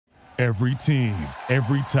Every team,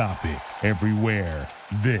 every topic, everywhere.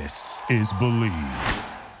 This is Believe.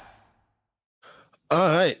 All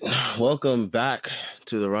right, welcome back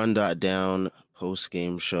to the Run.down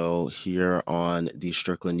post-game show here on the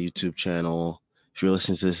Strickland YouTube channel. If you're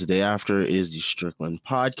listening to this the day after, it is the Strickland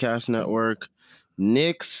Podcast Network.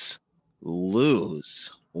 Knicks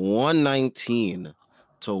lose 119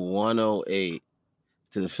 to 108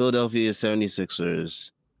 to the Philadelphia 76ers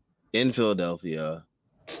in Philadelphia.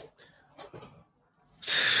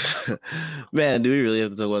 Man, do we really have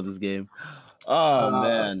to talk about this game? Oh,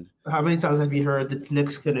 man. How many times have you heard the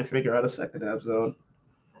Knicks couldn't figure out a second half zone?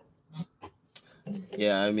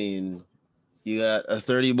 Yeah, I mean, you got a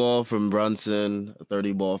 30 ball from Brunson, a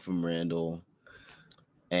 30 ball from Randall.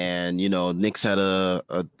 And, you know, Knicks had a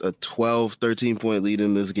 12, 13-point lead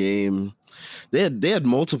in this game. They had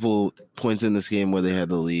multiple points in this game where they had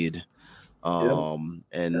the lead. And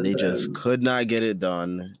they just could not get it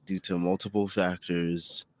done due to multiple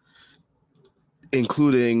factors,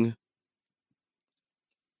 including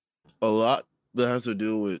a lot that has to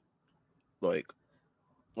do with, like,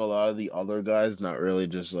 a lot of the other guys not really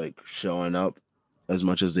just, like, showing up as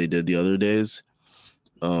much as they did the other days.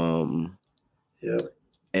 And,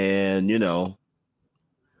 you know,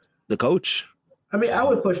 the coach. I mean, I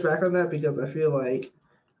would push back on that because I feel like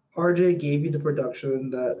RJ gave you the production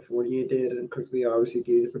that 48 did, and quickly obviously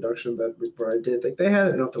gave you the production that McBride did. Like, they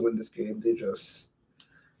had enough to win this game. They just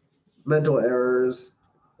mental errors,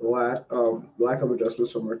 lack of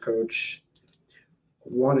adjustments from our coach.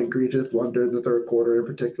 One egregious blunder in the third quarter in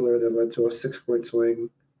particular that led to a 6-point swing.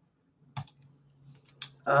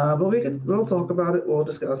 But we'll talk about it. We'll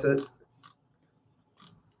discuss it.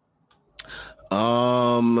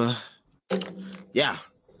 Yeah.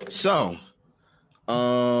 So,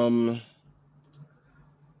 I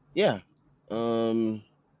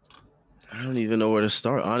don't even know where to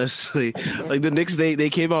start, honestly. Like, the Knicks, they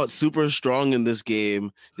came out super strong in this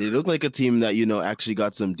game. They look like a team that, you know, actually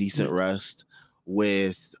got some decent rest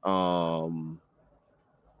with the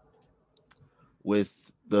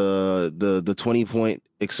 20-point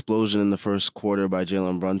explosion in the first quarter by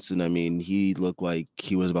Jalen Brunson. I mean, he looked like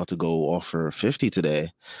he was about to go off for 50 today.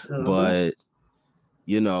 But,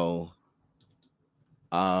 you know,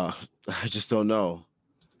 I just don't know.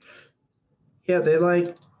 Yeah,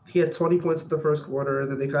 he had 20 points in the first quarter,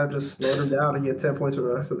 and then they kind of just slowed him down, and he had 10 points for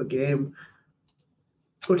the rest of the game.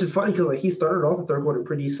 Which is funny because, like, he started off the third quarter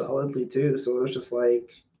pretty solidly too. So it was just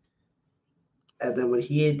like, and then when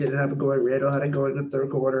he didn't have it going, Randall had it going in the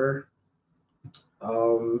third quarter.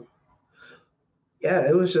 Yeah,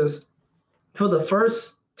 it was just for the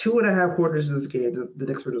first 2.5 quarters of this game, the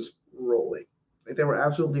Knicks were just rolling. Like, they were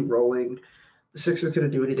absolutely rolling. The Sixers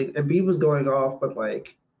couldn't do anything. Embiid was going off, but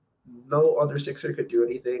like no other Sixer could do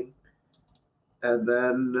anything. And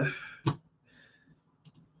then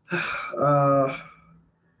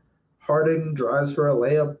Harding drives for a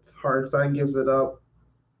layup. Hartenstein gives it up.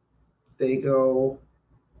 They go,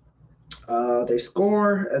 they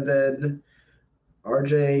score, and then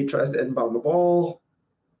RJ tries to inbound the ball.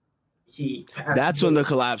 That's when the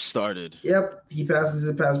collapse started. Yep, he passes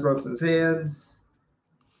it past Brunson's hands.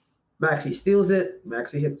 Maxey steals it.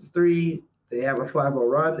 Maxey hits 3. They have a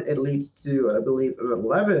 5-0 run. It leads to, I believe, an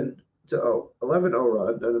 11-0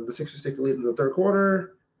 run, and then the Sixers take the lead in the third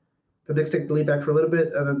quarter. The Knicks take the lead back for a little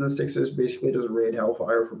bit, and then the Sixers basically just rain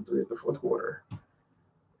hellfire from 3 in the fourth quarter.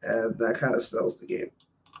 And that kind of spells the game.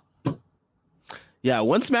 Yeah,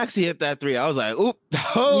 once Maxey hit that 3, I was like,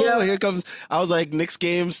 here comes. I was like, Knicks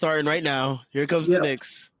game starting right now. Here comes the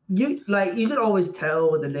Knicks. You can always tell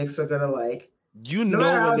when the Knicks are gonna like. You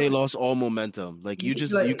know when they lost all momentum. Like, you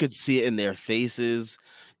could see it in their faces.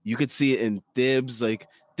 You could see it in Thibs. Like,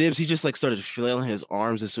 Thibs, he just like started flailing his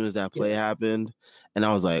arms as soon as that play happened. And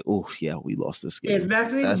I was like, oh, yeah, we lost this game. If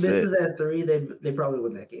Maxey misses that 3, they probably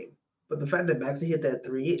win that game. But the fact that Maxey hit that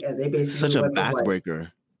 3 and they basically such a backbreaker.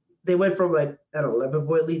 They went from like an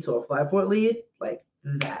 11-point lead to a 5-point lead, like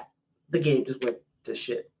that. The game just went to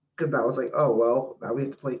shit. Because I was like, oh, well, now we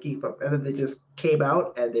have to play keep up. And then they just came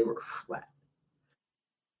out and they were flat.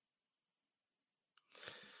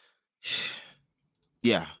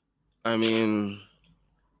 Yeah. I mean,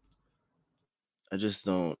 this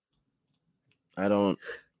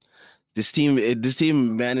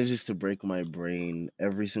team manages to break my brain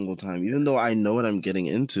every single time, even though I know what I'm getting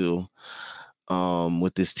into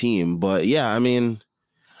with this team. But yeah, I mean,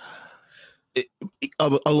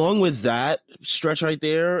 along with that stretch right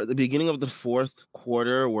there, the beginning of the fourth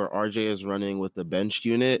quarter where RJ is running with the bench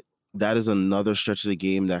unit, that is another stretch of the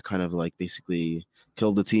game that kind of like basically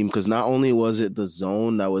killed the team, because not only was it the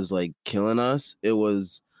zone that was like killing us, it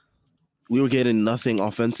was we were getting nothing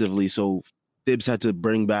offensively, so Thibs had to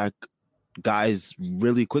bring back guys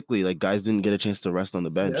really quickly. Like guys didn't get a chance to rest on the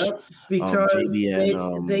bench. Yep, because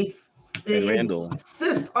JB and Randall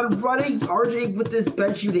insist on running RJ with this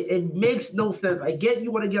bench unit. It makes no sense. I get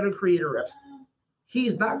you want to get him creator reps.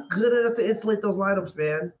 He's not good enough to insulate those lineups,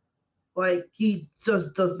 man. Like he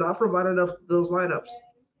just does not provide enough of those lineups.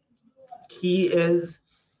 He is.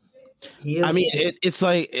 I mean, it's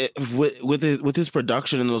like with his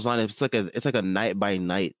production in those lineups, it's like a night by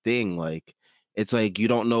night thing. Like it's like you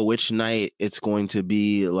don't know which night it's going to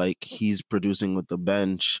be like he's producing with the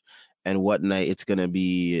bench, and what night it's gonna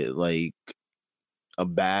be like a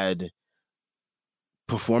bad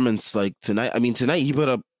performance. Like tonight, I mean, tonight he put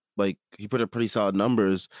up pretty solid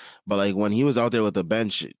numbers, but like when he was out there with the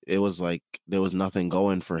bench, it was like there was nothing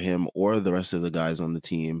going for him or the rest of the guys on the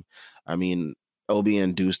team. I mean, Obi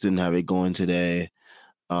and Deuce didn't have it going today.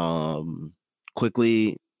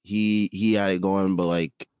 Quickly he had it going, but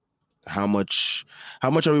like how much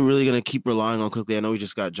are we really gonna keep relying on Quickly? I know we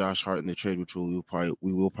just got Josh Hart in the trade, which we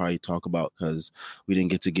will probably talk about because we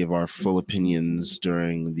didn't get to give our full opinions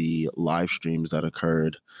during the live streams that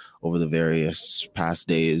occurred over the various past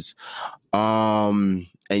days. And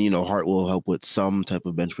Hart will help with some type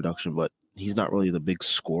of bench production, but he's not really the big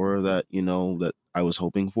scorer that that I was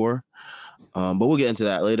hoping for. But we'll get into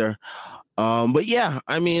that later. But yeah,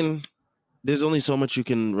 I mean, there's only so much you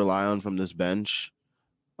can rely on from this bench.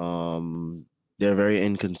 They're very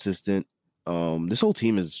inconsistent. This whole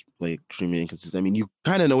team is like extremely inconsistent. I mean, you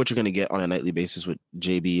kind of know what you're going to get on a nightly basis with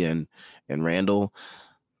JB and Randall,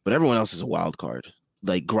 but everyone else is a wild card.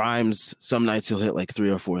 Like Grimes, some nights he'll hit like 3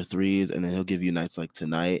 or 4 threes, and then he'll give you nights like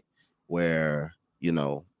tonight where,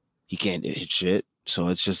 he can't hit shit. So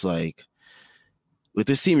it's just like with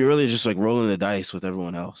this team, you're really just like rolling the dice with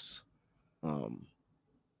everyone else. And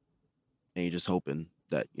you're just hoping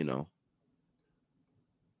that,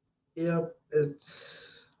 Yep, it's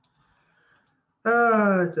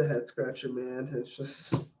a head scratcher, man. It's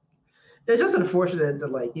just unfortunate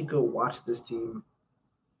that like you go watch this team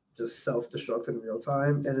just self-destruct in real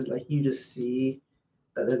time, and then like you just see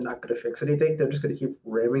that they're not going to fix anything. They're just going to keep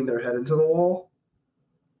ramming their head into the wall.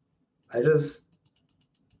 I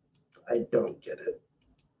don't get it.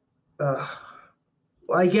 Well,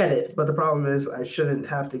 I get it, but the problem is I shouldn't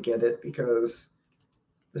have to get it because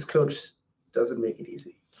this coach doesn't make it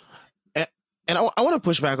easy. And I want to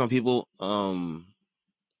push back on people.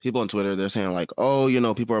 People on Twitter, they're saying like,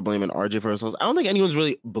 oh, people are blaming RJ for his loss. I don't think anyone's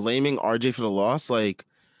really blaming RJ for the loss. Like,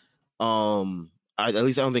 at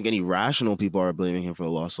least I don't think any rational people are blaming him for the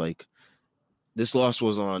loss. Like, this loss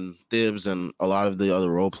was on Thibs and a lot of the other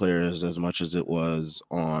role players as much as it was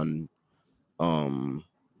on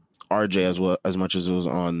RJ as much as it was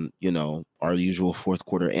on, our usual fourth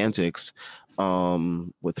quarter antics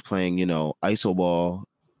with playing, iso ball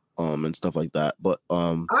and stuff like that. But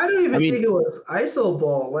I don't even think it was iso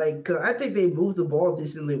ball. Like, I think they moved the ball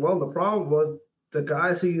decently well. The problem was the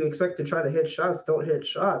guys who you expect to try to hit shots don't hit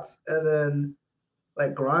shots. And then,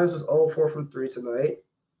 like, Grimes was 0-4 from 3 tonight.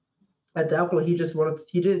 At that point, he just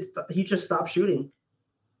stopped shooting.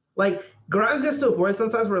 Like, Grimes gets to a point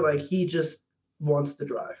sometimes where, like, he just wants to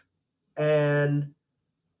drive. And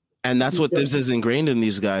that's what Thibs is ingrained in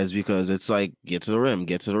these guys because it's like, get to the rim,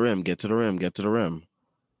 get to the rim, get to the rim, get to the rim.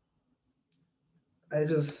 It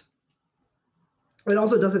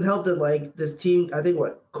also doesn't help that, like, this team, I think,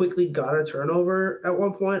 quickly got a turnover at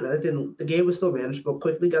one point. The game was still manageable,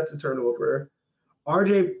 quickly got the turnover.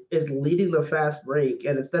 RJ is leading the fast break,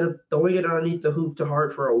 and instead of throwing it underneath the hoop to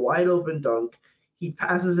Hart for a wide open dunk, he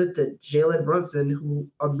passes it to Jalen Brunson, who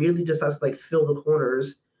immediately just has to like fill the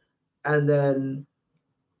corners, and then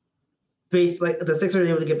the Sixers are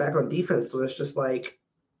able to get back on defense. So it's just like,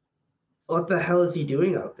 what the hell is he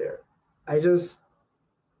doing out there?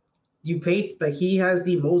 He has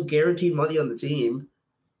the most guaranteed money on the team,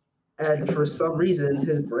 and for some reason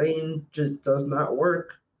his brain just does not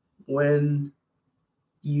work when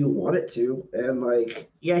you want it to. And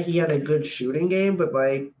like, yeah, he had a good shooting game, but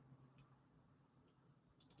like,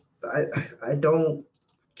 I don't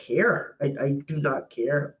care. I do not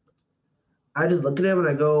care. I just look at him and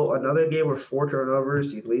I go, another game with 4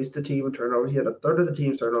 turnovers. He leads the team in turnovers. He had a third of the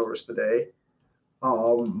team's turnovers today.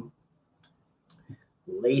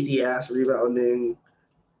 Lazy ass rebounding.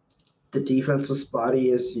 The defense was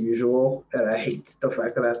spotty as usual, and I hate the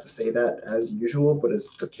fact that I have to say that as usual, but it's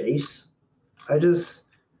the case.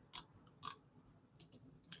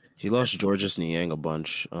 He lost Georges Niang a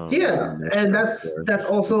bunch. And that's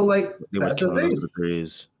also like, that's the thing.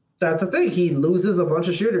 That's the thing. He loses a bunch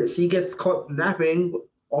of shooters. He gets caught napping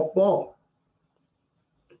off ball.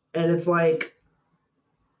 And it's like,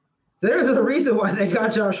 There's a reason why they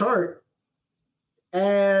got Josh Hart.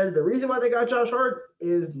 And the reason why they got Josh Hart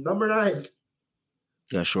is number 9.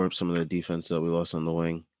 Yeah, shore up some of the defense that we lost on the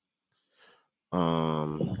wing.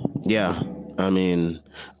 Yeah. I mean,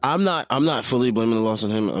 I'm not fully blaming the loss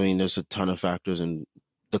on him. I mean, there's a ton of factors in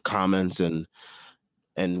the comments and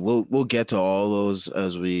we'll get to all those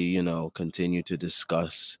as we, continue to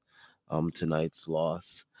discuss tonight's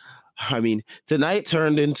loss. I mean, tonight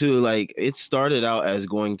turned into it started out as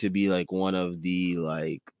going to be one of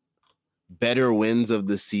the better wins of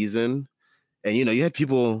the season. And you had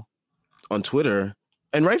people on Twitter,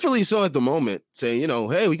 and rightfully so at the moment, saying,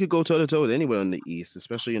 hey, we could go toe-to-toe with anyone in the East,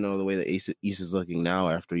 especially, the way the East is looking now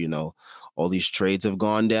after, all these trades have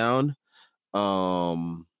gone down.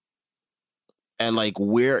 And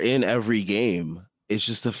we're in every game. It's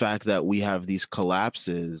just the fact that we have these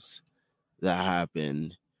collapses that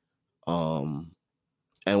happen. And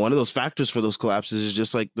one of those factors for those collapses is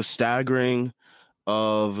just the staggering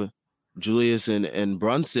of Julius and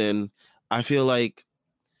Brunson. I feel like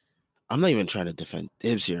I'm not even trying to defend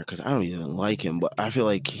Dibs here because I don't even like him, but I feel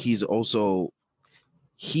like he's also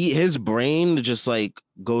his brain just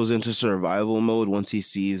goes into survival mode once he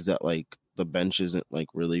sees that the bench isn't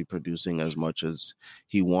really producing as much as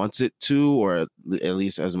he wants it to, or at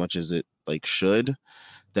least as much as it should,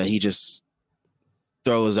 that he just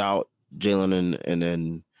throws out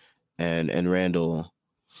Jalen and Randall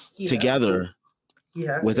together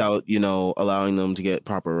without allowing them to get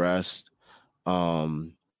proper rest.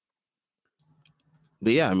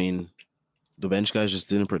 But yeah, I mean, the bench guys just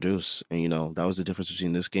didn't produce, and that was the difference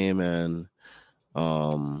between this game and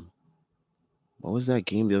what was that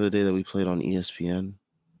game the other day that we played on ESPN?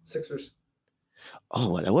 Sixers.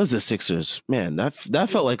 Oh, that was the Sixers. Man, that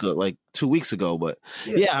felt like 2 weeks ago, but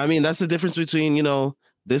yeah, I mean, that's the difference between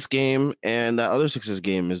this game and that other Sixers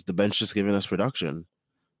game is the bench just giving us production.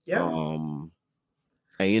 Yeah. And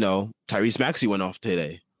Tyrese Maxey went off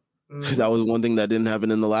today. That was one thing that didn't happen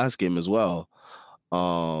in the last game as well.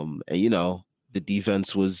 And the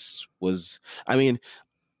defense was I mean,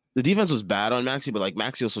 the defense was bad on Maxey, but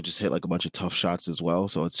Maxey also just hit a bunch of tough shots as well.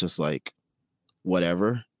 So it's just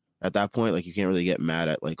whatever at that point. You can't really get mad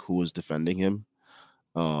at who was defending him.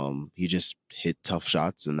 He just hit tough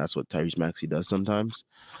shots, and that's what Tyrese Maxey does sometimes.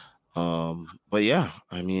 But yeah,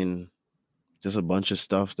 I mean, just a bunch of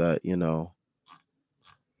stuff that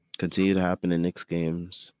continue to happen in Knicks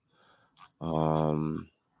games.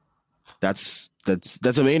 That's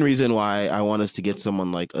the main reason why I want us to get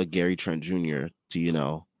someone like a Gary Trent Jr.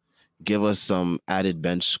 to give us some added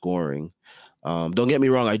bench scoring. Don't get me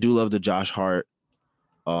wrong, I do love the Josh Hart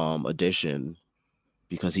addition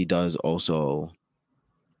because he does also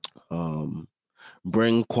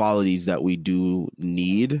bring qualities that we do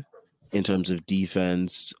need in terms of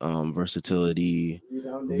defense, versatility,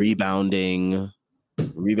 rebounding.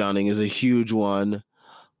 Rebounding is a huge one.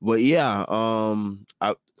 But yeah,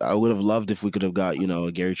 I would have loved if we could have got,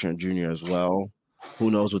 a Gary Trent Jr. as well.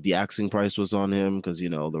 Who knows what the asking price was on him, because, the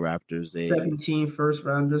Raptors, 17 first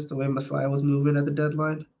rounders, the way Masai was moving at the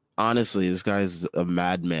deadline. Honestly, this guy's a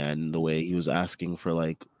madman, the way he was asking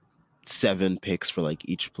for 7 picks for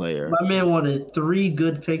each player. My man wanted 3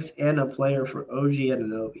 good picks and a player for OG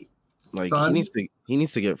Anunoby. He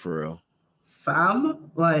needs to get for real.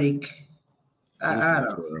 Fam, I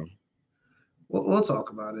don't know. We'll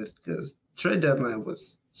talk about it because trade deadline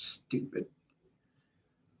was stupid.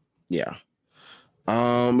 Yeah.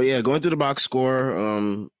 But yeah, going through the box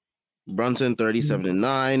score, Brunson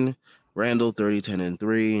 37-9, Randall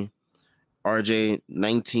 30-10-3, RJ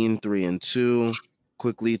 19-3-2,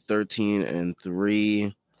 Quickly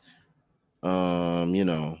 13-3.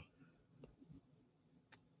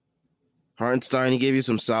 Hartenstein, he gave you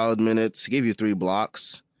some solid minutes. He gave you 3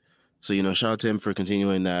 blocks. So, shout out to him for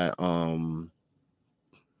continuing that rim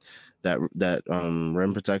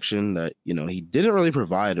protection that, he didn't really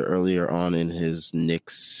provide earlier on in his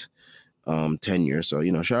Knicks tenure. So,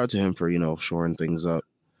 shout out to him for, shoring things up.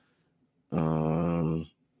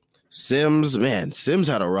 Sims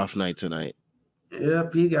had a rough night tonight.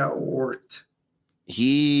 Yep, he got worked.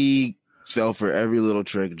 He fell for every little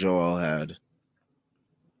trick Joel had.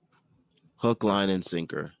 Hook, line, and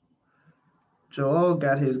sinker. Joel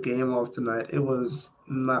got his game off tonight. It was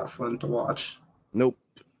not fun to watch. Nope.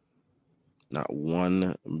 Not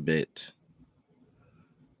one bit.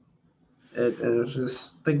 It was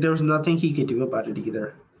just there was nothing he could do about it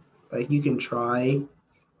either. You can try.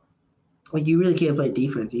 You really can't play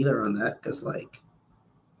defense either on that because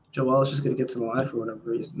Joel is just gonna get to the line for whatever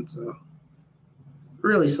reason. So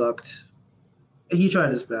really sucked. He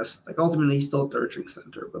tried his best. Ultimately he's still third string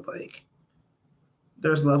center, but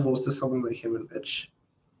there's levels to someone like him and Mitch.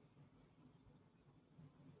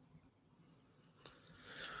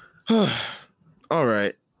 All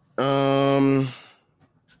right.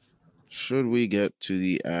 Should we get to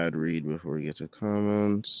the ad read before we get to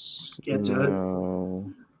comments? Get to it.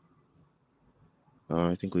 No.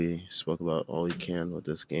 I think we spoke about all we can with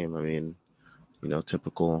this game. I mean,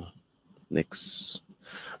 typical Knicks.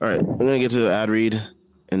 All right, we're going to get to the ad read,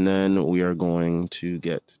 and then we are going to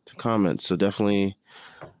get to comments. So definitely,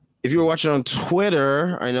 if you're watching on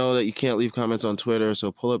Twitter, I know that you can't leave comments on Twitter,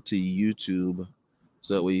 so pull up to YouTube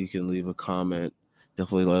so that way you can leave a comment.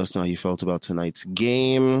 Definitely let us know how you felt about tonight's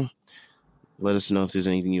game. Let us know if there's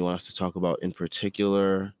anything you want us to talk about in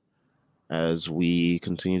particular as we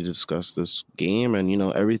continue to discuss this game and,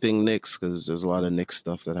 everything Knicks, because there's a lot of Knicks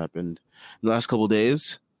stuff that happened in the last couple of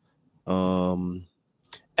days.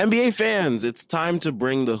 NBA fans, it's time to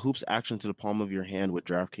bring the hoops action to the palm of your hand with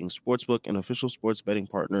DraftKings Sportsbook, an official sports betting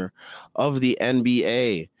partner of the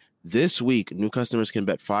NBA. This week, new customers can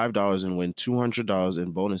bet $5 and win $200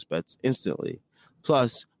 in bonus bets instantly.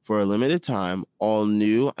 Plus, for a limited time, all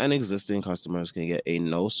new and existing customers can get a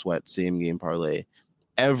no-sweat same-game parlay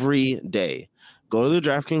every day. Go to the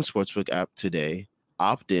DraftKings Sportsbook app today,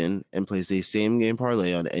 opt in, and place a same-game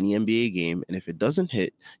parlay on any NBA game, and if it doesn't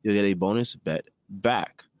hit, you'll get a bonus bet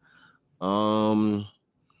back. Man,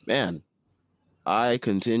 I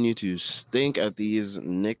continue to stink at these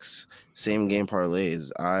Knicks same-game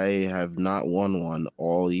parlays. I have not won one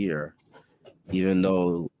all year, even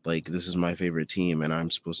though this is my favorite team and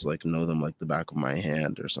I'm supposed to know them like the back of my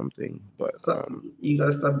hand or something. But you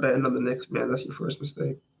gotta stop betting on the Knicks, man. That's your first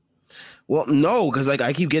mistake. Well, no, because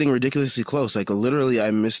I keep getting ridiculously close. Literally,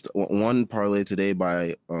 I missed one parlay today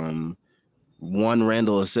by one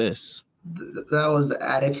Randall assist. That was the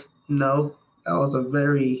attic. No, that was a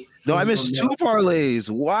very. No, I missed two parlays.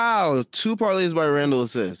 Wow, 2 parlays by Randall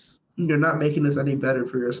assist. You're not making this any better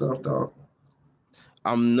for yourself, dog.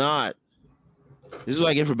 I'm not. This is what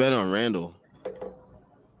I get for betting on Randall.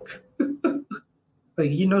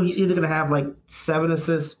 He's either gonna have 7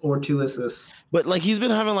 assists or 2 assists. But he's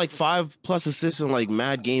been having 5+ assists in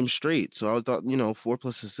mad games straight. So I thought 4+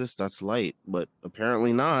 assists, that's light, but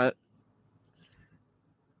apparently not.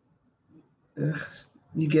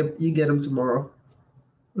 You get him tomorrow.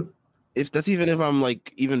 If I'm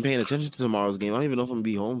even paying attention to tomorrow's game, I don't even know if I'm gonna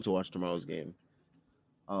be home to watch tomorrow's game.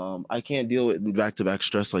 I can't deal with back-to-back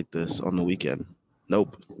stress like this on the weekend.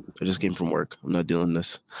 Nope. I just came from work. I'm not doing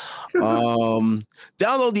this.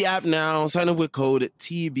 Download the app now. Sign up with code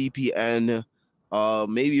TBPN.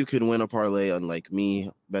 Maybe you can win a parlay, unlike me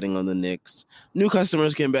betting on the Knicks. New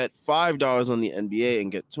customers can bet $5 on the NBA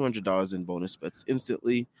and get $200 in bonus bets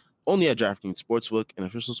instantly. Only at DraftKings Sportsbook, an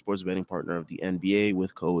official sports betting partner of the NBA,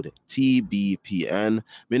 with code TBPN.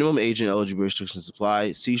 Minimum age and eligibility restrictions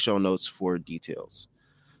apply. See show notes for details.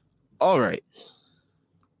 All right.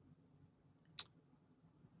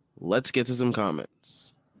 Let's get to some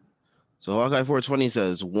comments. So Hawkeye 420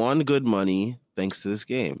 says, won good money thanks to this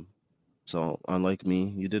game. So unlike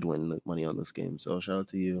me, you did win money on this game. So shout out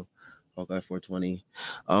to you, Hawkeye 420.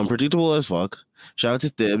 Predictable as fuck. Shout out to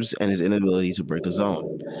Thibs and his inability to break a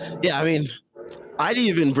zone. Yeah, I mean, I didn't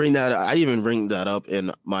even bring that up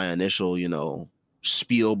in my initial,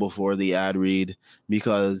 spiel before the ad read,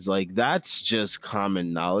 because that's just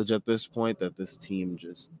common knowledge at this point that this team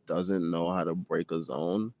just doesn't know how to break a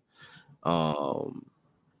zone. I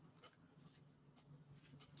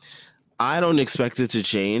don't expect it to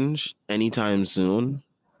change anytime soon.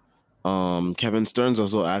 Kevin Stearns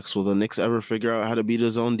also asks, will the Knicks ever figure out how to beat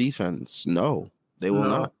a zone defense? No, they will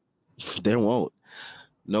not. They won't.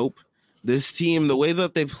 Nope. This team, the way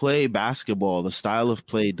that they play basketball, the style of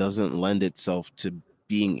play doesn't lend itself to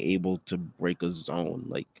being able to break a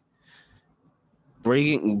zone.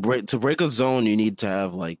 To break a zone, you need to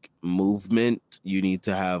have movement. You need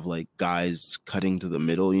to have guys cutting to the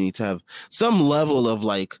middle. You need to have some level of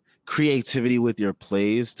creativity with your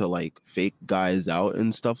plays to fake guys out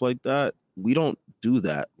and stuff like that. We don't do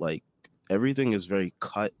that. Everything is very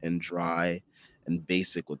cut and dry and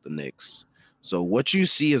basic with the Knicks. So what you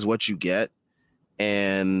see is what you get.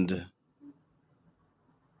 And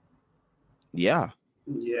yeah.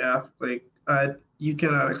 Yeah, you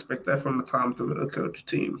cannot expect that from a Tom Thibodeau coach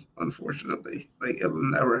team, unfortunately. It will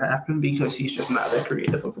never happen because he's just not that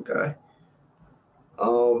creative of a guy.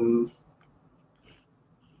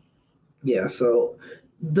 Yeah, so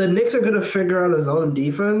the Knicks are going to figure out his own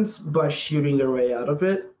defense by shooting their way out of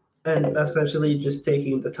it and essentially just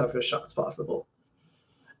taking the toughest shots possible.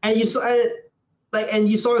 And you saw it, and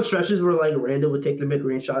you saw in stretches where Randall would take the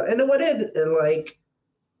mid-range shot and it went in, and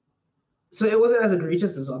so it wasn't as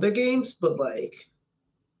egregious as other games, but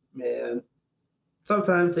man,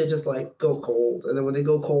 sometimes they just like go cold, and then when they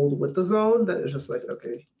go cold with the zone, then it's just like,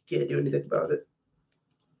 okay, can't do anything about it.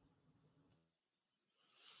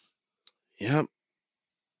 Yep.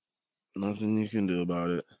 Nothing you can do about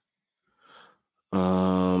it.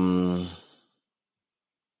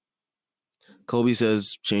 Kobe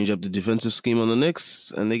says change up the defensive scheme on the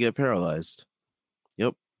Knicks and they get paralyzed.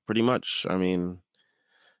 Yep, pretty much. I mean,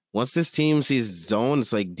 once this team sees zone,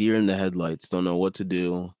 it's like deer in the headlights. Don't know what to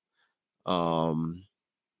do. And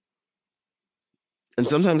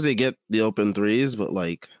sometimes they get the open threes, but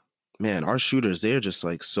like, man, our shooters, they're just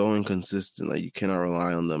like so inconsistent. Like you cannot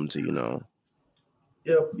rely on them to,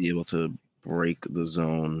 be able to break the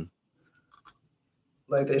zone.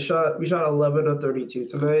 Like we shot 11 of 32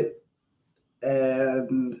 tonight,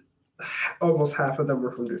 and almost half of them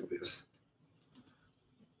were from nucleus,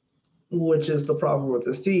 which is the problem with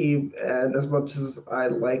this team. And as much as I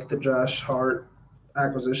like the Josh Hart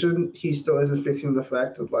acquisition, he still isn't fixing the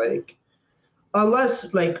fact that like,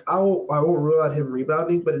 unless like I won't rule out him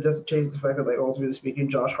rebounding, but it doesn't change the fact that like ultimately speaking,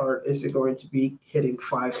 Josh Hart isn't going to be hitting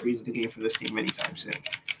 5 threes in the game for this team anytime soon.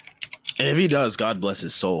 And if he does, God bless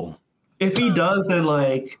his soul. If he does, then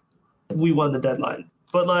like we won the deadline.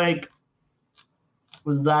 But like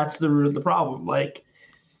that's the root of the problem. Like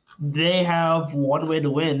they have one way to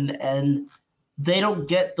win, and they don't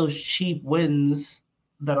get those cheap wins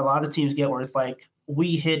that a lot of teams get where it's like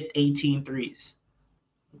we hit 18 threes.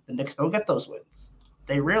 The Knicks don't get those wins.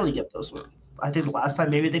 They rarely get those wins. I think the last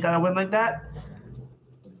time maybe they got a win like that,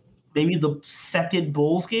 maybe the second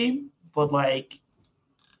Bulls game, but like,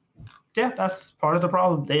 yeah, that's part of the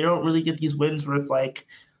problem. They don't really get these wins where it's like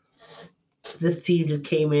this team just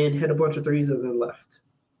came in, hit a bunch of threes, and then left.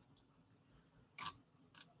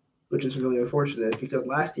 Which is really unfortunate because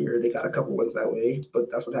last year they got a couple wins that way, but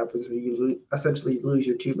that's what happens when you essentially lose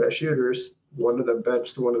your 2 best shooters, one of them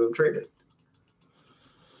benched, one of them traded.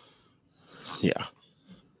 Yeah.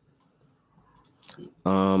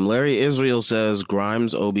 Larry Israel says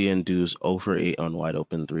Grimes, Obi, and Deuce 0 for 8 on wide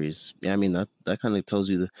open threes. Yeah, I mean that kind of tells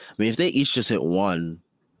you if they each just hit one,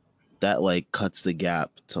 that like cuts the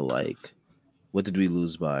gap to like, what did we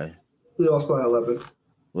lose by? We lost by 11.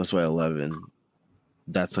 Lost by 11.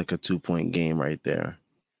 That's like a 2-point game right there.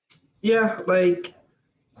 Yeah, like,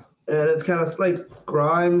 and it's kind of like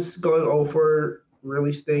Grimes going 0 for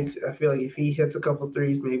really stinks. I feel like if he hits a couple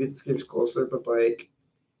threes, maybe this game's closer. But like,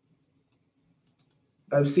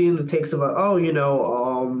 I've seen the takes about,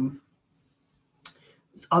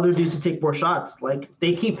 other dudes to take more shots. Like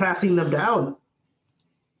they keep passing them down.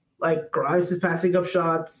 Like Grimes is passing up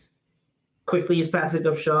shots, Quickly is passing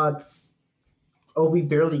up shots. Obi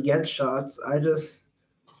barely gets shots.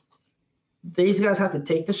 These guys have to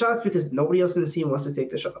take the shots because nobody else in the team wants to take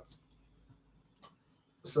the shots.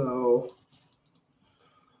 So,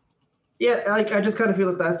 yeah, like I just kind of feel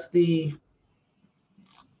like that's the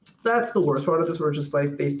worst part of this. Where just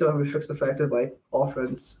like they still haven't fixed the fact that like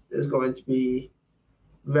offense is going to be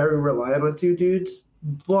very reliant on 2 dudes,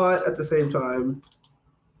 but at the same time,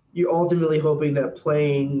 you're ultimately hoping that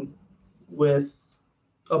playing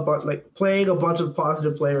a bunch of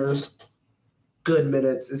positive players good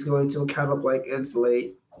minutes is going to kind of like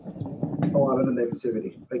insulate a lot of the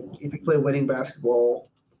negativity. Like if you play winning basketball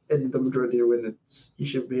in the majority of your minutes, you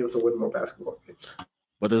should be able to win more basketball games.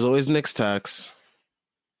 But there's always Knicks tax.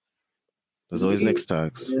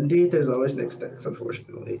 Indeed, there's always Knicks tax,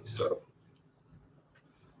 unfortunately. So,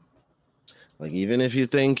 like even if you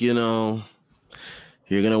think you're gonna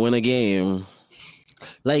win a game,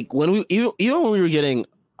 like when even when we were getting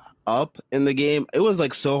up in the game, it was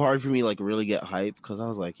like so hard for me like really get hype because I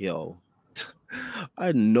was like, yo,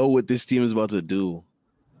 I know what this team is about to do,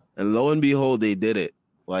 and lo and behold, they did it.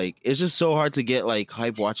 Like it's just so hard to get like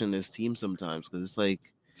hype watching this team sometimes because it's like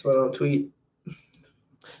that's why I don't tweet.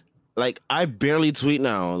 Like I barely tweet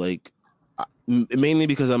now, like mainly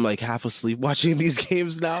because I'm like half asleep watching these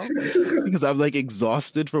games now because I'm like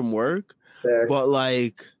exhausted from work. But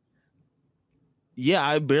like, yeah,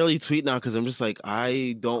 I barely tweet now because I'm just like,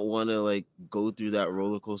 I don't want to like go through that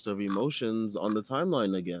roller coaster of emotions on the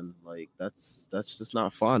timeline again. Like that's just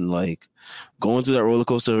not fun. Like going through that roller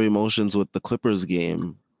coaster of emotions with the Clippers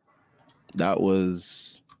game, that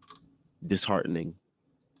was disheartening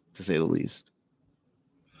to say the least.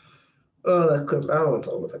 Oh, I don't want to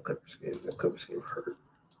talk about that Clippers game. That Clippers game hurt.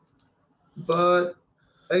 But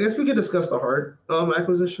I guess we could discuss the Hart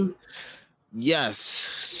acquisition. Yes.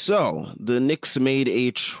 So the Knicks made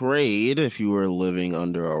a trade. If you were living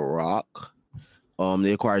under a rock,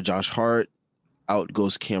 they acquired Josh Hart. Out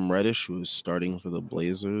goes Cam Reddish, who is starting for the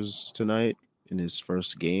Blazers tonight in his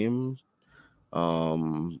first game.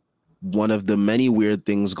 one of the many weird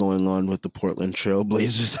things going on with the Portland Trail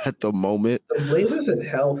Blazers at the moment. The Blazers in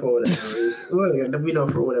hell for whatever reason. Well, again, we know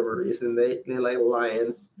for whatever reason they like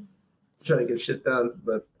lying, trying to get shit done.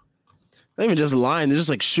 But Not even just lying; they're just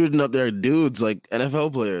like shooting up their dudes, like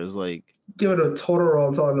NFL players. Like giving a total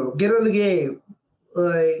roll, telling them get in the game.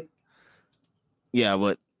 Like, yeah,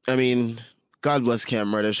 but I mean, God bless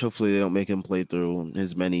Cam Reddish. Hopefully, they don't make him play through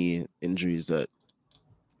his many injuries that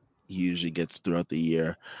he usually gets throughout the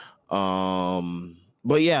year.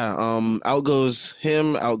 But yeah, out goes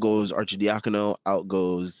him, out goes Archidiakono, out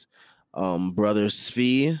goes brother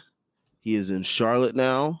Svi. He is in Charlotte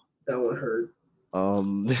now. that one hurt.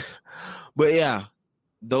 But yeah,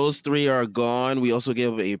 those three are gone. We also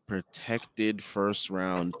gave a protected first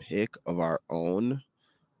round pick of our own.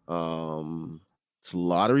 It's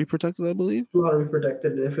lottery protected, I believe. Lottery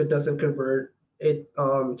protected. If it doesn't convert, it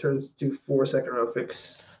turns to 4 second round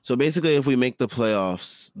picks. So basically, if we make the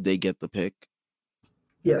playoffs, they get the pick.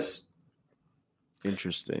 Yes.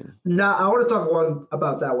 Interesting. Now, I want to talk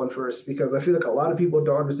about that one first because I feel like a lot of people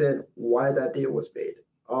don't understand why that deal was made.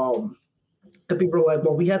 And people are like,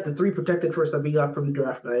 well, we had the 3 protected first that we got from the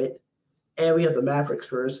draft night, and we have the Mavericks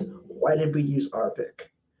first. Why did we use our pick?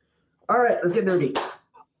 All right, let's get nerdy.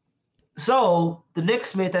 So the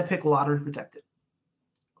Knicks made that pick lottery protected.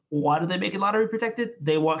 Why did they make it lottery protected?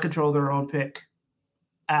 They want control of their own pick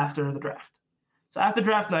after the draft. So after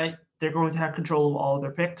draft night, they're going to have control of all of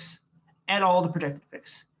their picks and all the protected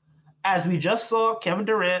picks. As we just saw, Kevin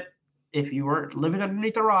Durant, if you were living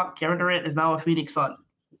underneath a rock, Kevin Durant is now a Phoenix Sun.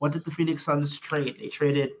 What did the Phoenix Suns trade? They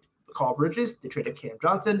traded Carl Bridges, they traded Cam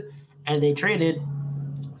Johnson, and they traded,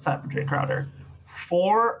 aside from Jay Crowder,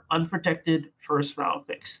 4 unprotected first-round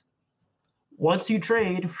picks. Once you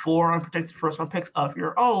trade 4 unprotected first-round picks of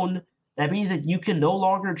your own, that means that you can no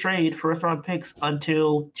longer trade first-round picks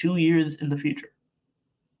until 2 years in the future.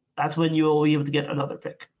 That's when you will be able to get another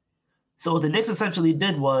pick. So what the Knicks essentially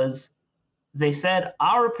did was they said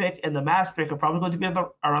our pick and the Mavs pick are probably going to be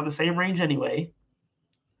around the same range anyway.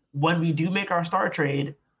 When we do make our star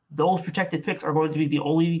trade, those protected picks are going to be the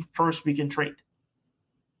only first we can trade,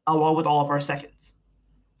 along with all of our seconds.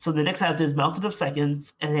 So the Knicks have this mountain of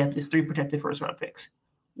seconds, and they have these 3 protected first-round picks.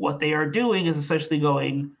 What they are doing is essentially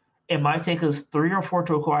going, it might take us 3 or 4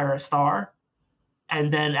 to acquire a star,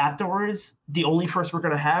 and then afterwards, the only first we're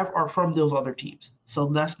going to have are from those other teams. So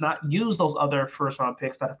let's not use those other first-round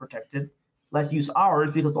picks that are protected. Let's use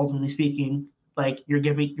ours because ultimately speaking, like you're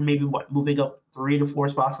maybe moving up 3 to 4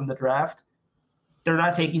 spots in the draft. They're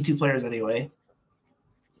not taking 2 players anyway.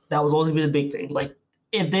 That was always the big thing. Like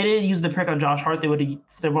if they didn't use the pick on Josh Hart, they would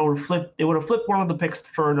have flipped one of the picks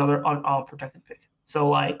for another unprotected pick. So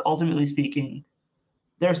like ultimately speaking,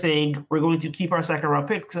 they're saying we're going to keep our second round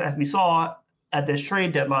picks as we saw at this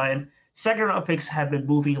trade deadline. Second round picks have been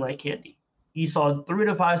moving like candy. You saw 3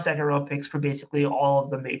 to 5 second round picks for basically all of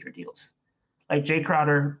the major deals. Like Jay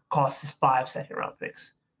Crowder costs 5 second round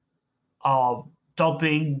picks.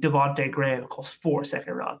 Dumping Devontae Graham costs 4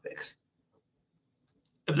 second round picks.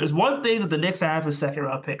 If there's one thing that the Knicks have is second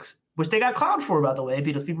round picks, which they got clowned for, by the way,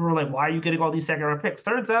 because people were like, why are you getting all these second round picks?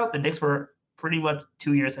 Turns out the Knicks were pretty much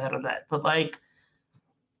 2 years ahead on that. But like,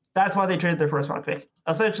 that's why they traded their first round pick.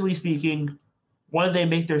 Essentially speaking, when they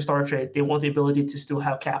make their star trade, they want the ability to still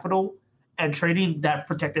have capital, and trading that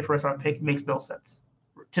protected first round pick makes no sense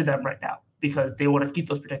to them right now because they want to keep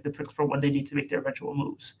those protected picks for when they need to make their eventual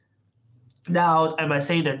moves. Now, am I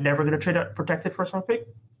saying they're never going to trade a protected first round pick?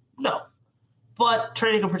 No. But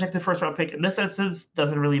trading a protected first round pick in this instance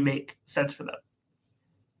doesn't really make sense for them.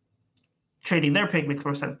 Trading their pick makes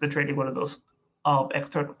more sense than trading one of those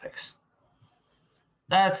external picks.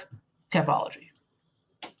 That's capology.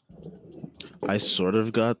 I sort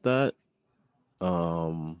of got that.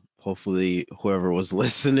 Hopefully whoever was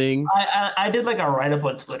listening. I did like a write-up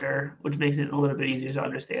on Twitter, which makes it a little bit easier to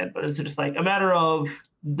understand, but it's just like a matter of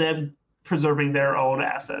them preserving their own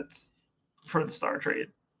assets for the star trade.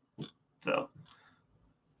 So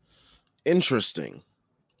interesting.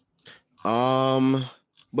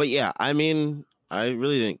 But yeah, I mean, I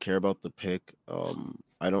really didn't care about the pick.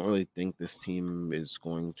 I don't really think this team is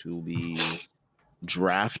going to be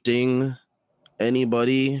drafting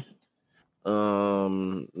anybody.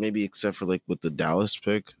 Maybe except for like with the Dallas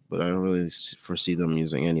pick, but I don't really foresee them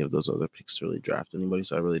using any of those other picks to really draft anybody.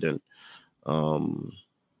 So I really didn't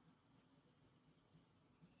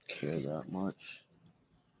care that much.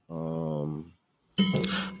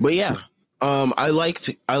 But yeah, I liked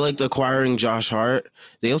acquiring Josh Hart.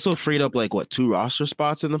 They also freed up like 2 roster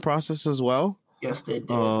spots in the process as well. yes, they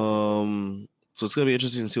did. So it's gonna be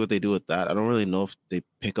interesting to see what they do with that. I don't really know if they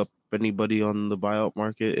pick up anybody on the buyout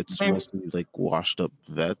market. It's mostly like washed up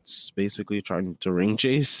vets, basically trying to ring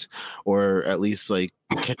chase, or at least like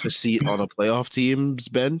catch a seat on a playoff team's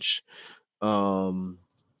bench.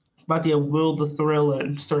 About the Will the Thrill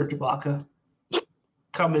and Serge Ibaka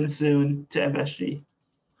coming soon to MSG.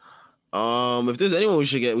 If there's anyone we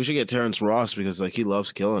should get Terrence Ross, because like he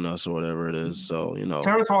loves killing us or whatever it is. So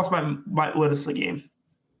Terrence Ross might win us the game.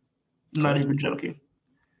 Not even joking.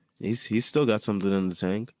 He's still got something in the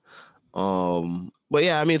tank. But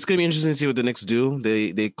yeah, I mean, it's gonna be interesting to see what the Knicks do.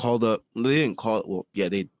 They called up. They didn't call. Well, yeah,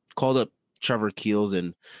 they called up Trevor Keels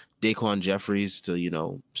and Daquan Jeffries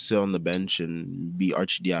to sit on the bench and be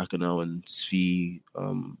Archidiakono and Svi,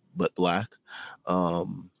 but black.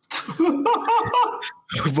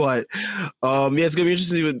 But yeah, it's gonna be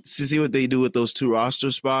interesting to see what they do with those 2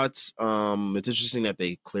 roster spots. It's interesting that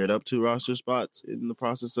they cleared up 2 roster spots in the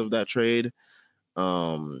process of that trade.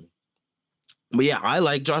 But yeah, I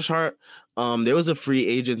like Josh Hart. There was a free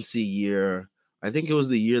agency year. I think it was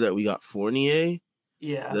the year that we got Fournier.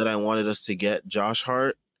 Yeah. That I wanted us to get Josh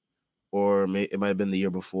Hart, or it might have been the year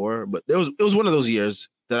before. But it was one of those years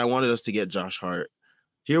that I wanted us to get Josh Hart.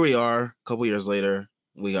 Here we are, a couple years later,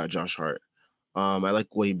 we got Josh Hart. I like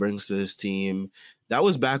what he brings to this team. That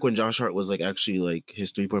was back when Josh Hart was like actually like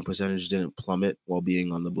his 3-point percentage didn't plummet while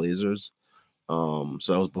being on the Blazers. So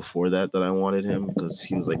that was before that I wanted him, because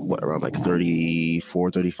he was like around like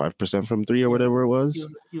 34-35% from 3 or whatever it was.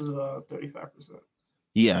 He was 35%.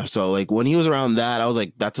 Yeah, so like when he was around that, I was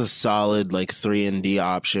like, that's a solid like 3-and-D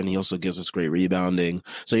option. He also gives us great rebounding.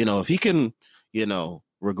 So if he can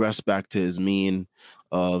regress back to his mean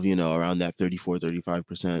of around that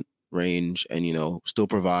 34-35% range, and still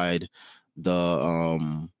provide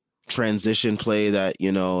the transition play that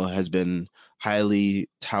has been highly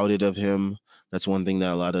touted of him. That's one thing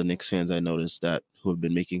that a lot of Knicks fans I noticed that who have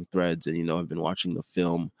been making threads and have been watching the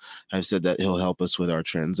film have said that he'll help us with our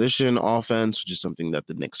transition offense, which is something that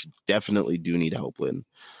the Knicks definitely do need help with.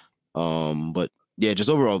 But yeah, just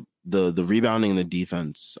overall the rebounding and the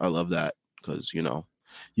defense, I love that, because you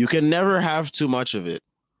can never have too much of it,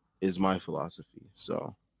 is my philosophy.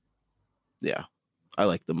 So yeah, I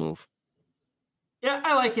like the move. Yeah,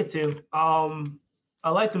 I like it too. I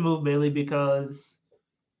like the move mainly because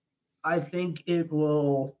I think it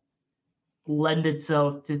will lend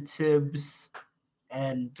itself to Tibbs,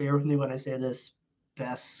 and bear with me when I say this,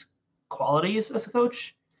 best qualities as a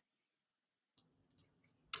coach.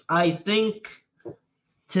 I think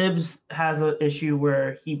Tibbs has an issue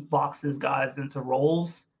where he boxes guys into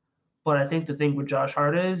roles, but I think the thing with Josh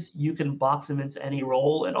Hart is you can box him into any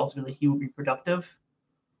role, and ultimately he will be productive.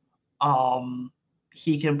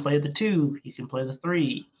 He can play the 2, he can play the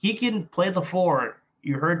 3, he can play the 4.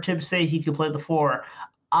 You heard Tibbs say he can play the 4.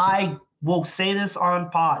 I will say this on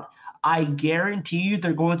pod. I guarantee you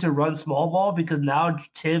they're going to run small ball because now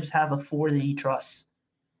Tibbs has a 4 that he trusts.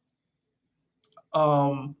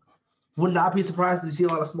 Would not be surprised to see a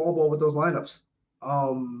lot of small ball with those lineups. I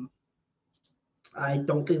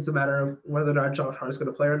don't think it's a matter of whether or not Josh Hart is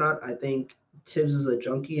going to play or not. I think Tibbs is a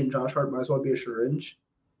junkie, and Josh Hart might as well be a syringe.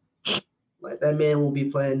 Like, that man will be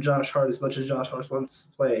playing Josh Hart as much as Josh Hart wants to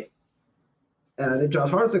play. And I think Josh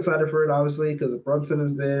Hart's excited for it, obviously, because Brunson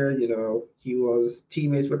is there. He was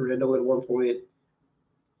teammates with Randall at one point.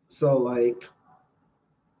 So, like,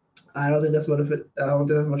 I don't think that's much of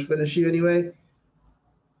an issue anyway.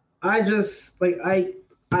 I just, like, I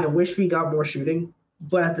wish we got more shooting,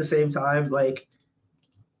 but at the same time, like,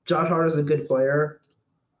 Josh Hart is a good player.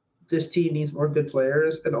 This team needs more good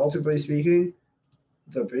players, and ultimately speaking,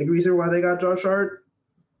 the big reason why they got Josh Hart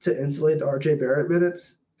to insulate the RJ Barrett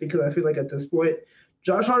minutes, because I feel like at this point,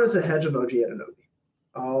 Josh Hart is a hedge on OG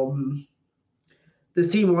Anunoby.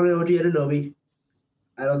 This team wanted OG Anunoby.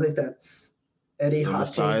 I don't think that's any hot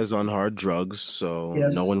Masai is on hard drugs, so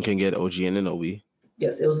no one can get OG Anunoby.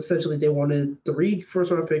 Yes, it was essentially they wanted 3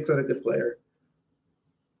 first-round picks and a good player.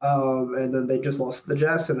 And then they just lost the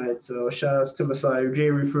Jazz tonight. So shout outs to Masai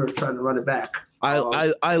Ujiri for trying to run it back. I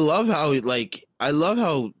love how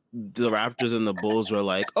the Raptors and the Bulls were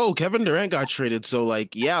like, oh, Kevin Durant got traded, so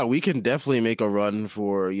like, yeah, we can definitely make a run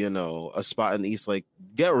for a spot in the East. Like,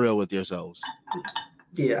 get real with yourselves.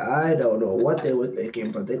 Yeah, I don't know what they were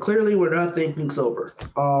thinking, but they clearly were not thinking sober.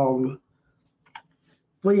 But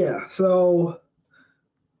yeah, so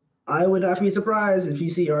I would not be surprised if you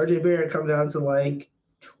see RJ Barrett come down to like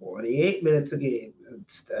 28 minutes a game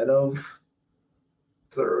instead of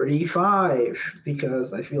 35,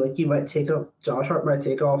 because I feel like Josh Hart might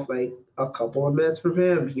take off like a couple of minutes from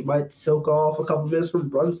him. He might soak off a couple of minutes from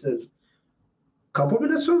Brunson, a couple of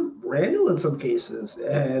minutes from Randall in some cases.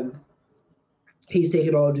 And he's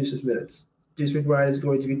taking all of Deuce's minutes. Deuce McBride is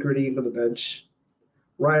going to be gritty on the bench.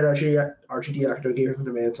 Ryan Arcidiacono gave him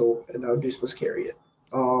the mantle, and now Deuce must carry it.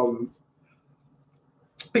 But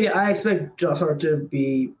yeah, I expect Josh Hart to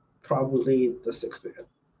be probably the sixth man.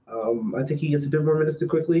 I think he gets a bit more minutes too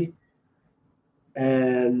quickly,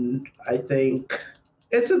 and I think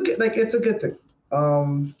it's a good thing.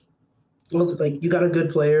 You got a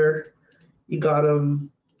good player, you got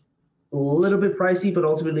him a little bit pricey, but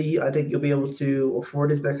ultimately I think you'll be able to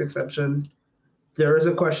afford his next extension. There is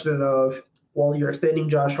a question of, well, you're extending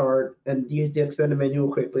Josh Hart, and you have to extend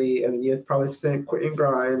Emmanuel quickly, and you probably extend Quentin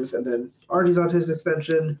Grimes, and then Artie's on his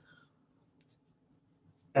extension,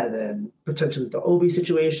 and then potentially the Obi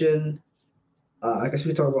situation. I guess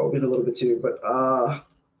we can talk about Obi in a little bit too, but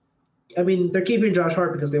I mean, they're keeping Josh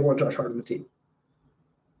Hart because they want Josh Hart on the team.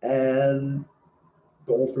 And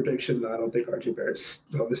bold prediction, I don't think RJ Barrett's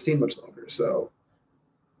on this team much longer. So,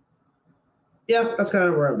 yeah, that's kind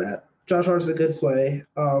of where I'm at. Josh Hart's a good play.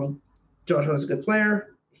 Josh Hart's a good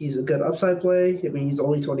player. He's a good upside play. I mean, he's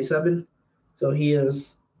only 27. So he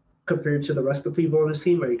is, compared to the rest of the people on this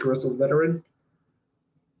team, a grizzled veteran.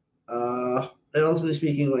 And ultimately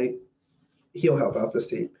speaking, like, he'll help out this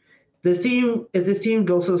team. If this team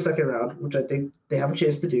goes to the second round, which I think they have a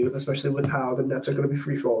chance to do, especially with how the Nets are going to be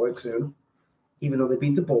free falling soon, even though they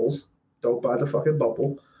beat the Bulls, don't buy the fucking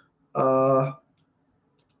bubble.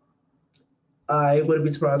 I wouldn't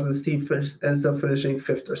be surprised if this team ends up finishing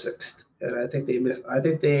fifth or sixth, and I think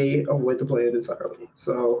they avoid the play-in entirely.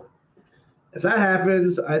 So if that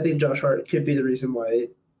happens, I think Josh Hart could be the reason why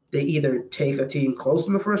they either take a team close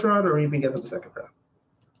in the first round or even get to the second round.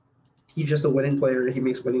 He's just a winning player. He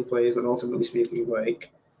makes winning plays, and ultimately speaking,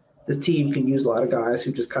 like, the team can use a lot of guys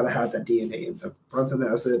who just kind of have that DNA in them. Brunson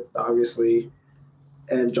has it, obviously,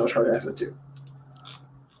 and Josh Hart has it too.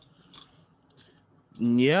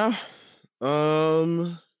 Yeah.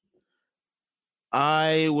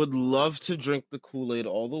 I would love to drink the Kool-Aid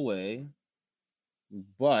all the way,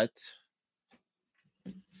 but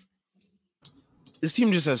this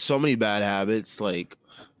team just has so many bad habits. Like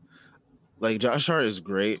Josh Hart is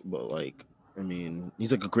great, but like, I mean,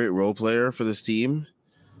 he's like a great role player for this team.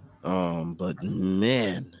 But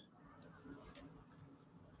man,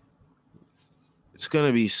 it's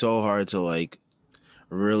gonna be so hard to like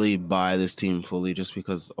really buy this team fully just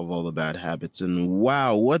because of all the bad habits. And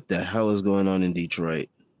wow, what the hell is going on in Detroit?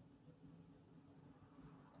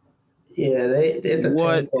 Yeah,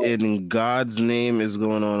 what in God's name is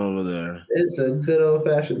going on over there? It's a good old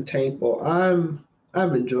fashioned tank ball. I'm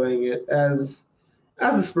enjoying it as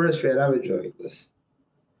a Spurs fan. I'm enjoying this.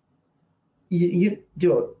 The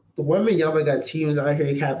Wembanyama got teams out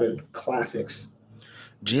here having classics.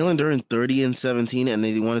 Jalen Duren 30 and 17, and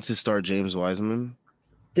they wanted to start James Wiseman.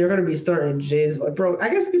 They're gonna be starting James. Bro, I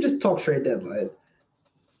guess we could just talk trade deadline.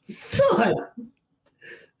 Son,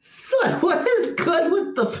 what is good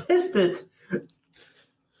with the Pistons?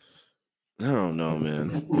 I don't know,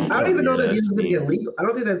 man. I don't even know that deal's going to get legal. I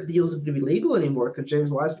don't think that deal's going to be legal anymore because James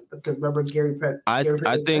Wiseman. Because remember Gary Pett. I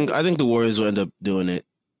think the Warriors will end up doing it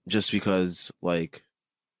just because, like,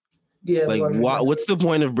 yeah. Like, what's the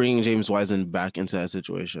point of bringing James Wiseman back into that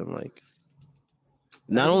situation? Like,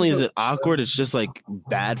 not only is it awkward, it's just like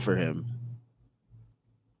bad for him.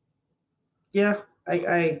 Yeah,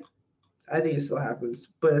 I think it still happens,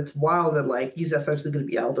 but it's wild that like he's essentially going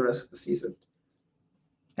to be out the rest of the season.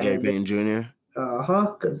 Gary Payton Jr.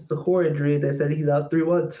 Because the core injury, they said he's out 3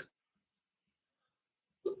 months.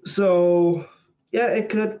 So yeah, it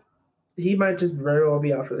could. He might just very well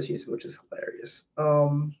be out for the season, which is hilarious.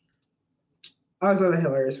 I was not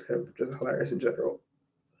hilarious for him, just hilarious in general.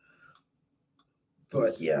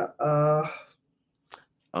 But yeah.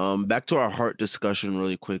 Back to our Hart discussion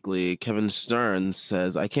really quickly. Kevin Stern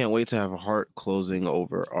says, I can't wait to have a Hart closing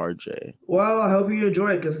over RJ. Well, I hope you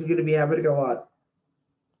enjoy it because it's going to be happening a lot.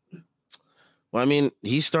 Well, I mean,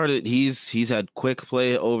 he's had Quick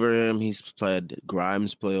play over him. He's played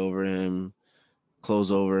Grimes play over him, close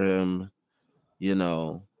over him. You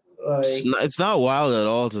know, it's not wild at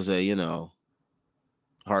all to say, you know,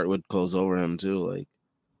 Hart would close over him too. Like,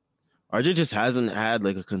 RJ just hasn't had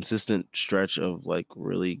like a consistent stretch of like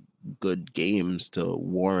really good games to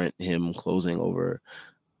warrant him closing over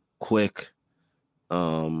Quick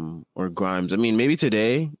or Grimes. I mean, maybe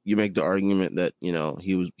today you make the argument that, you know,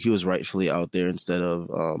 he was rightfully out there instead of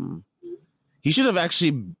he should have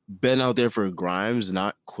actually been out there for Grimes,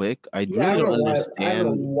 not Quick. I really don't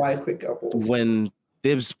understand why Quick got pulled. When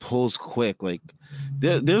Thibs pulls Quick. Like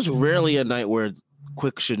there's rarely a night where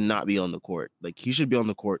Quick should not be on the court. Like he should be on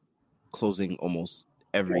the court closing almost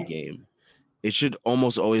every game. It should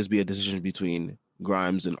almost always be a decision between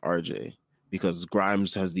Grimes and RJ. because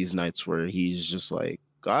Grimes has these nights where he's just like,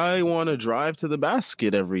 I want to drive to the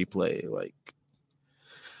basket every play. Like,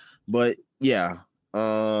 but yeah.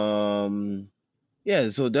 Yeah,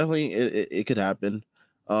 so definitely it could happen.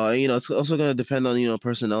 It's also going to depend on,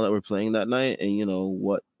 personnel that we're playing that night and,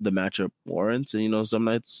 what the matchup warrants. And, some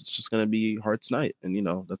nights it's just going to be Hart's night. And,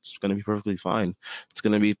 that's going to be perfectly fine. It's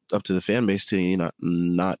going to be up to the fan base to,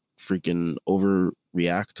 not freaking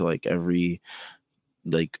overreact to like every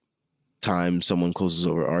like time someone closes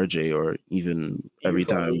over RJ or even every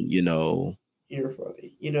time, You're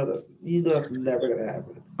funny. That's never gonna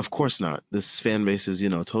happen. Of course not. This fan base is,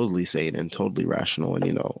 totally sane and totally rational,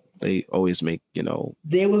 and they always make,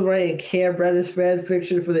 They was writing Cam Reddish fan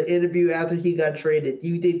fiction for the interview after he got traded. Do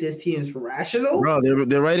you think this team is rational? Bro,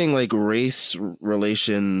 they're writing like race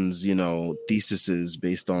relations, theses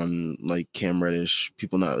based on like Cam Reddish,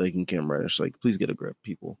 people not liking Cam Reddish. Like, please get a grip,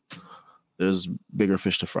 people. There's bigger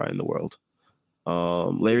fish to fry in the world.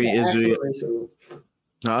 Larry Israel.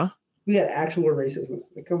 Huh? We got actual racism.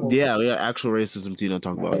 Like, come on. Yeah, we got actual racism to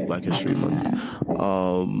talk about Black History Month.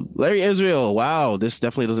 Larry Israel, wow, this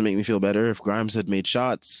definitely doesn't make me feel better. If Grimes had made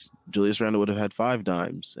shots, Julius Randle would have had 5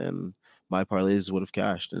 dimes, and my parlays would have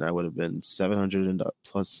cashed, and I would have been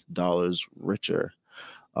 $700+ richer.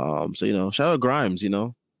 So shout out Grimes.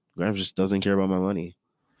 Grimes just doesn't care about my money.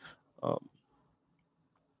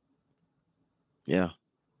 Yeah.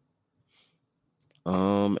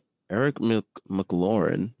 Eric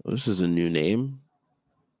McLaurin. This is a new name,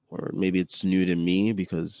 or maybe it's new to me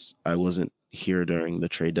because I wasn't here during the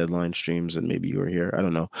trade deadline streams, and maybe you were here. I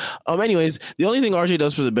don't know. Anyways, the only thing RJ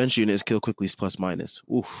does for the bench unit is kill quickly plus minus.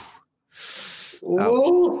 Oof.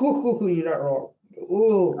 Ooh, you're not wrong.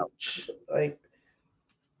 Ooh. Ouch. Like,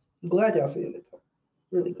 I'm glad y'all seeing it though.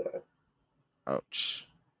 Really glad. Ouch.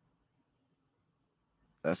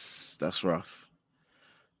 That's rough.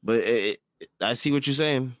 But I see what you're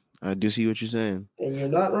saying. I do see what you're saying. And you're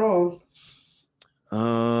not wrong.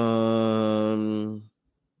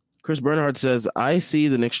 Chris Bernhardt says, I see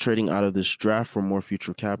the Knicks trading out of this draft for more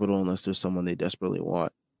future capital unless there's someone they desperately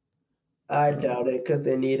want. I doubt it because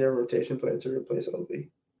they need a rotation player to replace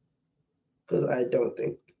Obi. Because I don't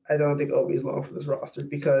think Obi is long for this roster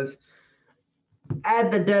because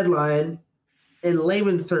at the deadline, in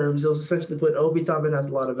layman's terms, it was essentially put Obi Toppin has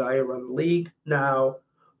a lot of value around the league. Now,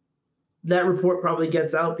 that report probably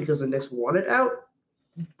gets out because the Knicks want it out,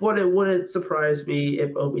 but it wouldn't surprise me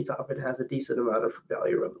if Obi Toppin has a decent amount of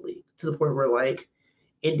value around the league to the point where, like,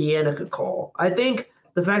 Indiana could call. I think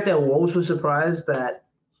the fact that Wolves was surprised that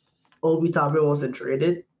Obi Toppin wasn't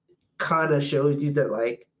traded kind of shows you that,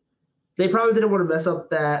 like, they probably didn't want to mess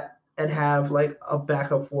up that and have, like, a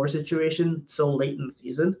backup 4 situation so late in the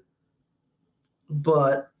season.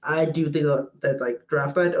 But I do think that like,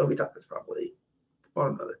 draft night, Obi Toppin's probably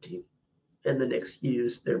on another team. And the Knicks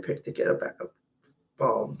use their pick to get a backup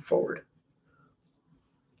forward.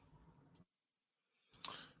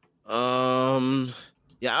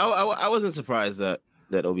 Yeah, I wasn't surprised that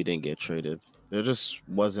Obi didn't get traded. There just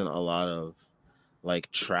wasn't a lot of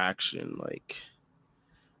like traction, like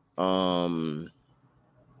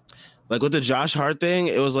with the Josh Hart thing,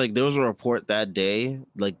 it was like there was a report that day,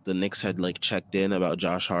 like the Knicks had like checked in about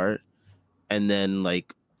Josh Hart, and then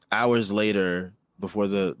like hours later, before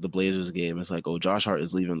the Blazers game, it's like, oh, Josh Hart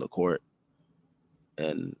is leaving the court.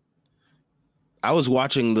 And I was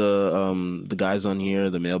watching the guys on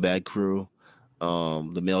here, the mailbag crew,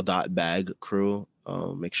 the mail.bag crew.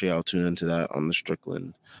 Make sure y'all tune into that on the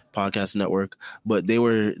Strickland Podcast Network. But they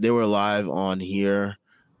were live on here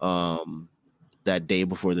that day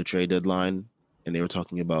before the trade deadline, and they were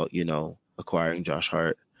talking about, acquiring Josh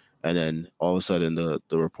Hart. And then all of a sudden the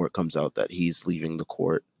report comes out that he's leaving the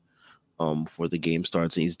court before the game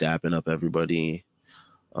starts, and he's dapping up everybody.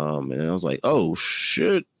 And I was like, oh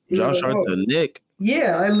shit, Josh Hart's a Knick.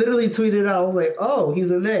 Yeah, I literally tweeted out, I was like, oh,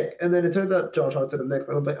 he's a Knick. And then it turns out Josh Hart's a Knick.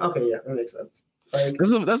 And I'm like, okay, yeah, that makes sense. Like,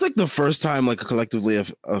 that's like the first time like collectively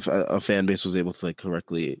a fan base was able to like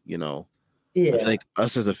correctly, I feel like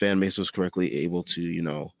us as a fan base was correctly able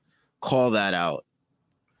to, call that out.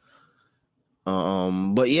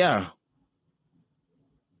 But yeah.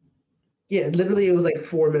 Yeah, literally it was like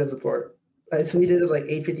 4 minutes apart. I tweeted at like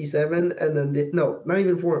 8:57, and then not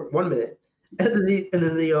even 1 minute. And then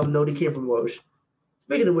the note came from Woj.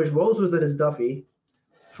 Speaking of which, Woj was in his Duffy.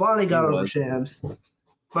 Finally got over Shams.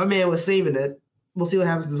 My man was saving it. We'll see what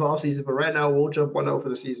happens this offseason, but right now Woj up 1-0 for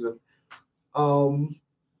the season. But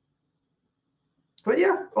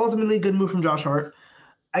yeah, ultimately good move from Josh Hart.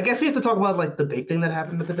 I guess we have to talk about like the big thing that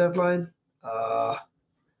happened at the deadline.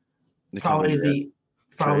 Probably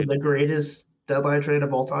the greatest deadline trade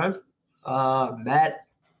of all time. Matt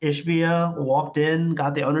Ishbia walked in,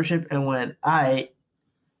 got the ownership, and went, all right.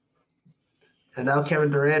 And now Kevin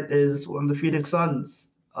Durant is one of the Phoenix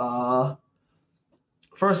Suns.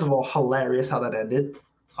 First of all, hilarious how that ended.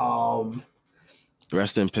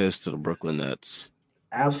 Rest in peace to the Brooklyn Nets.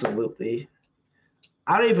 Absolutely.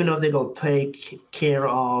 I don't even know if they're gonna pay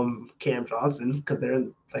Cam Johnson because they're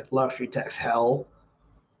in like luxury tax hell.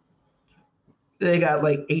 They got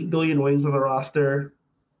like 8 billion wings on the roster.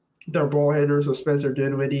 Their ball handlers are Spencer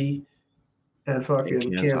Dinwiddie and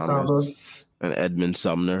fucking Cam Thomas and Edmund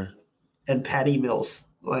Sumner and Patty Mills,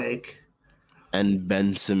 and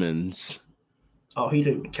Ben Simmons. Oh, he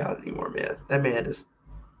didn't even count anymore, man. That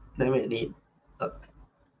man need a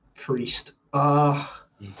priest. But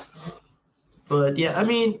yeah, I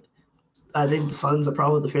mean, I think the Suns are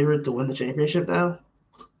probably the favorite to win the championship now.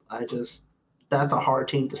 That's a hard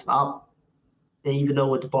team to stop. And even though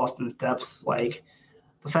with the Boston's depth,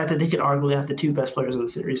 the fact that they could arguably have the 2 best players in the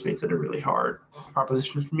series makes it a really hard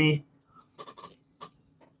proposition for me.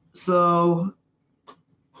 So,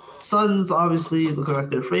 Suns obviously looking like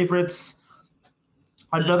they're favorites.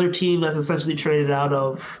 Another team that's essentially traded out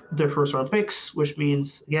of their first-round picks, which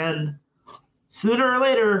means, again, sooner or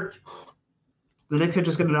later, the Knicks are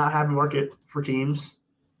just going to not have a market for teams.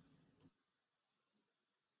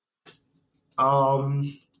 But,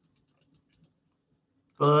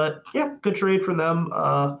 yeah, good trade for them.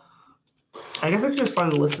 I guess I can just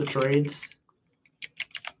find a list of trades.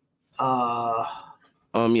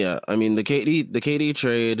 Yeah, I mean, the KD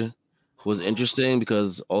trade was interesting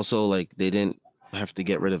because also, they didn't have to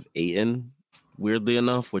get rid of Ayton, weirdly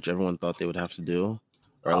enough, which everyone thought they would have to do,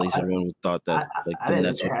 or at least everyone thought that the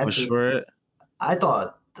Nets would push for it. I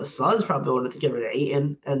thought the Suns probably wanted to get rid of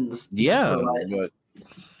Ayton,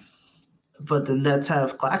 but the Nets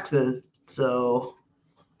have Claxton, so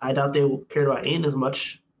I doubt they cared about Ayton as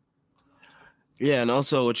much. Yeah, and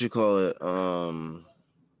also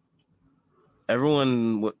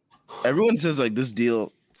everyone says this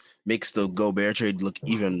deal makes the Gobert trade look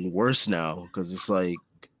even worse now because it's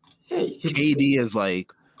KD is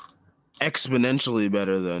exponentially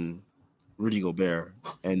better than Rudy Gobert,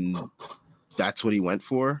 and that's what he went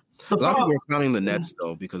for. A lot of people are counting the Nets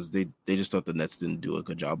though because they just thought the Nets didn't do a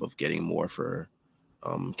good job of getting more for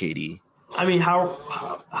KD. I mean, how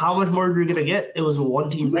much more are you gonna get? It was a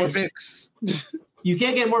one-team race. More picks. You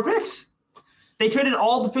can't get more picks. They traded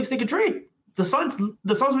all the picks they could trade. The Suns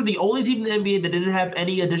were the only team in the NBA that didn't have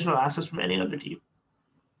any additional assets from any other team.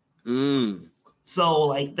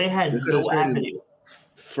 So they had no avenue.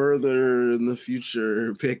 Further in the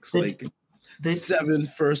future picks, 7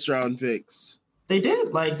 first-round picks. They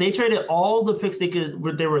did. They traded all the picks they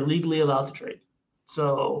were legally allowed to trade.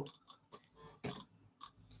 So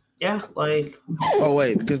yeah, Oh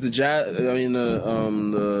wait, because the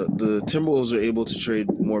Timberwolves were able to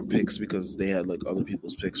trade more picks because they had other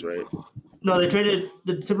people's picks, right? No, the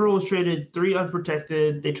Timberwolves traded 3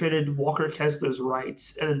 unprotected. They traded Walker Kessler's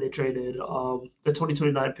rights, and then they traded the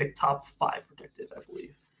 2029 pick top 5 protected, I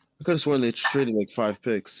believe. I could have sworn they traded 5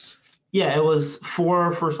 picks. Yeah, it was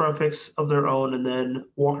 4 first-round picks of their own, and then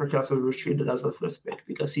Walker Kessler was treated as the 5th pick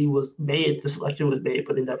because he was made. The selection was made,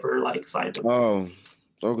 but they never signed him. Oh,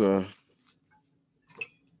 okay.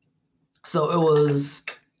 So it was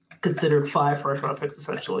considered 5 first-round picks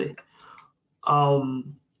essentially.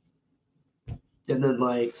 And then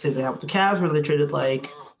same thing happened with the Cavs where they traded 3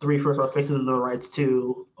 first-round picks and then the rights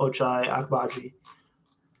to Ochai Agbaji.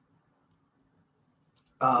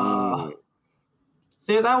 So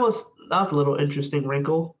yeah, that was a little interesting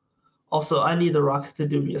wrinkle. Also, I need the Rockets to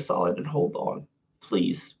do me a solid and hold on.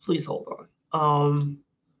 Please hold on.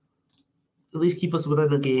 At least keep us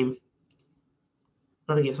within a game.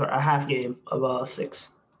 Not a game, sorry, a half game of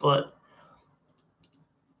 6. But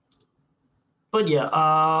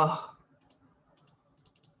yeah,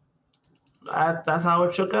 that's how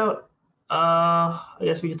it shook out. I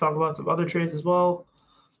guess we can talk about some other trades as well.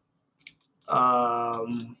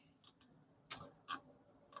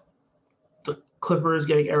 The Clippers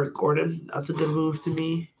getting Eric Gordon. That's a good move to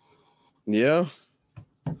me. Yeah.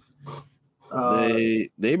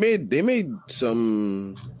 They made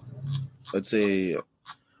some, let's say,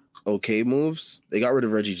 okay moves. They got rid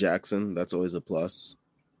of Reggie Jackson. That's always a plus.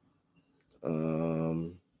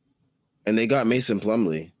 And they got Mason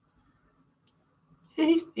Plumlee.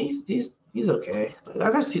 He's okay.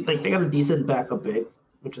 That's actually they got a decent backup big,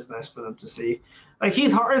 which is nice for them to see.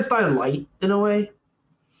 He's Hartenstein light in a way.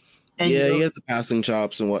 And, yeah, he has the passing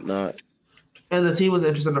chops and whatnot. And the team was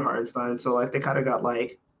interested in Hartenstein, so they kind of got a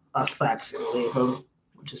facsimile of him,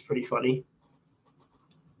 which is pretty funny.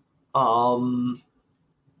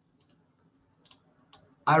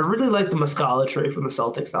 I really like the Muscala trade from the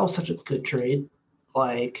Celtics. That was such a good trade.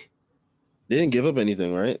 Like They didn't give up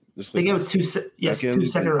anything, right? Just they like gave it two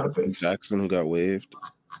seconds second and round picks. Jackson who got waived.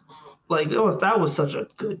 Like that was such a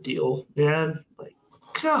good deal, man. Like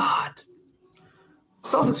God,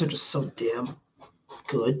 Celtics are just so damn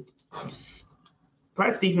good.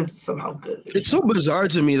 Brad's defense is somehow good. It's so bizarre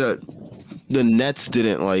to me that the Nets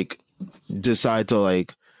didn't like decide to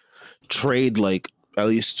like trade like at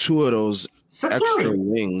least two of those Seth extra Curry.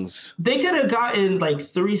 wings. They could have gotten like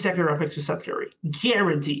 3 second round picks for Seth Curry,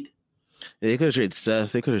 guaranteed. They could have traded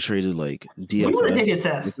Seth. They could have traded like DFS. We would have taken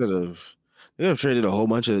Seth. They could have traded a whole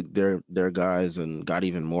bunch of their guys and got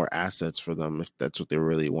even more assets for them if that's what they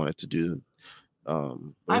really wanted to do.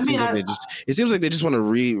 It seems like they just want to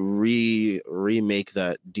remake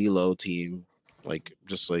that D-Lo team, like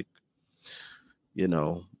just like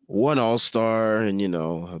one all-star and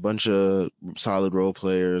a bunch of solid role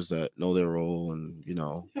players that know their role, and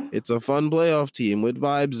it's a fun playoff team with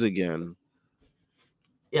vibes again.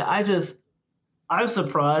 Yeah, I'm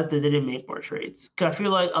surprised they didn't make more trades. Cause I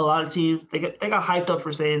feel like a lot of teams they got hyped up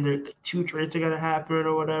for saying that 2 trades are gonna happen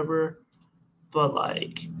or whatever, but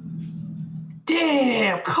like,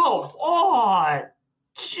 damn, come on,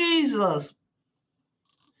 Jesus!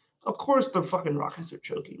 Of course, the fucking Rockets are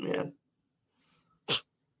choking, man.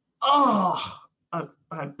 Oh,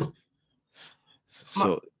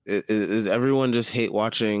 So is everyone just hate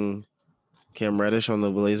watching Cam Reddish on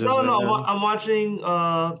the Blazers? No, I'm watching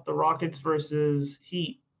the Rockets versus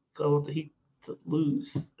Heat. So I want the Heat to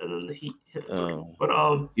lose, and then the Heat hit a three.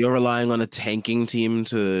 But you're relying on a tanking team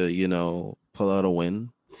to pull out a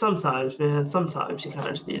win. Sometimes, man. Sometimes you kind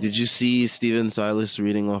of just need. Did you see Steven Silas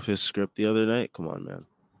reading off his script the other night? Come on, man.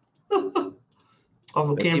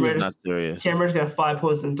 Also, Cam Reddish not serious. Cam Reddish got 5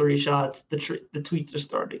 points and 3 shots. The tweets are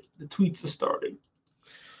starting. The tweets are starting.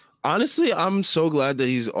 Honestly, I'm so glad that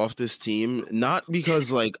he's off this team. Not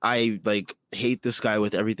because I hate this guy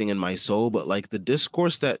with everything in my soul, but the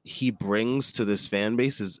discourse that he brings to this fan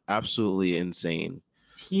base is absolutely insane.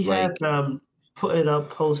 He had putting up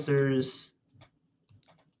posters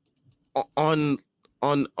on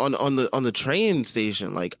the train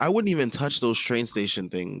station. I wouldn't even touch those train station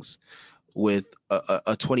things with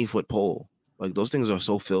a 20-foot pole. Those things are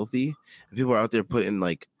so filthy. And people are out there putting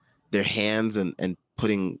their hands and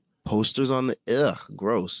putting posters on the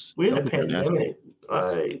gross. We had a pandemic.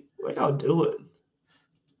 What y'all doing?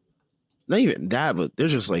 Not even that, but they're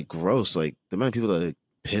just gross. The amount of people that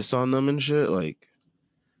piss on them and shit.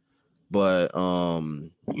 But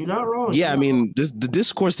you're not wrong. Yeah, I mean, the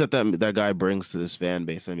discourse that guy brings to this fan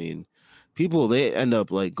base. I mean, people they end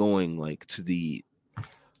up going to the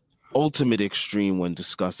ultimate extreme when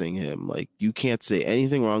discussing him. You can't say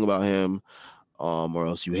anything wrong about him. Or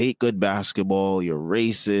else you hate good basketball, you're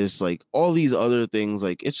racist, all these other things.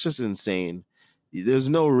 It's just insane. There's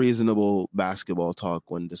no reasonable basketball talk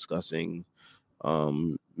when discussing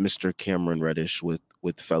Mr. Cameron Reddish with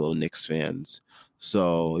fellow Knicks fans.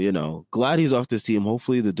 So, glad he's off this team.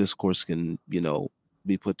 Hopefully the discourse can,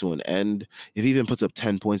 be put to an end. If he even puts up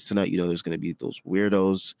 10 points tonight, there's going to be those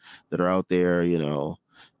weirdos that are out there,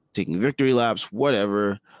 taking victory laps,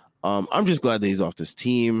 whatever. I'm just glad that he's off this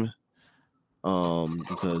team.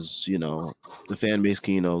 Because the fan base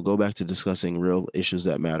can go back to discussing real issues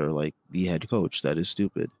that matter, like the head coach. That is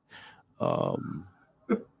stupid.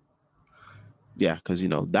 Yeah,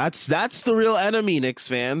 because that's the real enemy, Knicks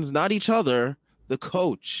fans, not each other, the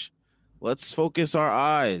coach. Let's focus our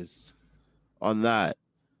eyes on that.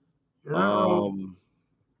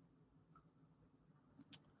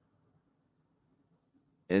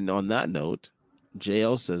 And on that note,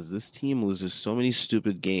 JL says this team loses so many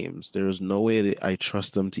stupid games. There is no way that I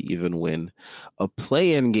trust them to even win a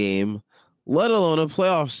play-in game, let alone a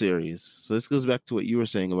playoff series. So this goes back to what you were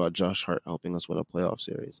saying about Josh Hart helping us win a playoff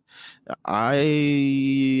series. I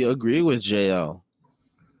agree with JL.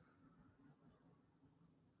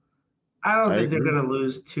 I don't think they're going to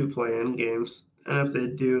lose 2 play-in games. And if they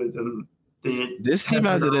do, then this team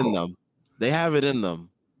has it in them. They have it in them.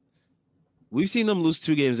 We've seen them lose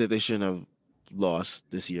 2 games that they shouldn't have lost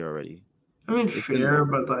this year already. I mean, fair,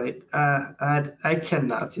 but I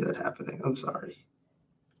cannot see that happening. I'm sorry.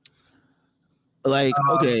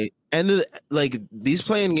 Okay, and these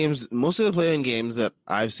play-in games, most of the play-in games that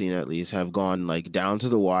I've seen at least have gone down to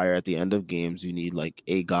the wire. At the end of games, you need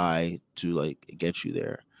a guy to get you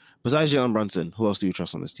there. Besides Jalen Brunson, who else do you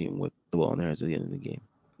trust on this team with the ball in their hands at the end of the game?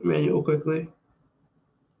 Emmanuel quickly.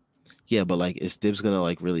 Yeah, but is Tibbs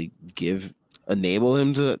gonna really enable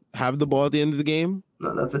him to have the ball at the end of the game?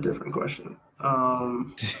 No, that's a different question. But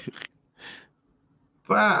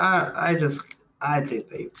I just I think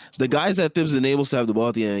the guys that Thibs enables to have the ball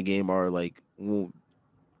at the end of the game are like, well,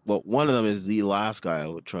 one of them is the last guy I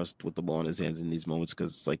would trust with the ball in his hands in these moments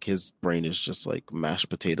because like his brain is just like mashed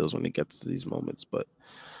potatoes when it gets to these moments. But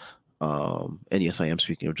and yes, I am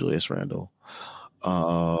speaking of Julius Randle.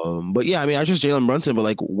 But yeah, I mean, I trust Jalen Brunson, but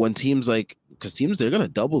like when teams like, because teams they're gonna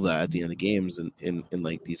double that at the end of games in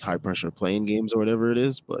like these high pressure playing games or whatever it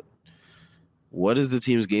is. But what is the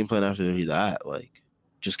team's game plan after that? Like,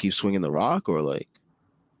 just keep swinging the rock, or like,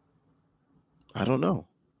 I don't know.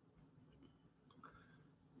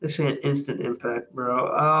 This ain't instant impact,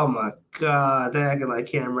 bro. Oh my god, they're acting like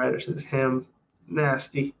Cam Reddish is him.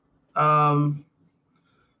 Nasty. And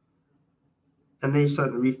they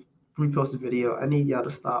started to repost the video. I need y'all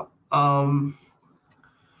to stop.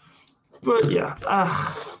 But yeah,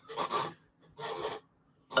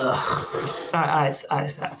 I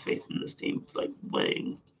have faith in this team, like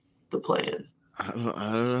winning the play-in. I don't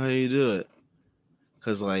know how you do it,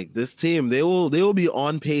 because like this team, they will be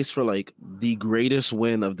on pace for like the greatest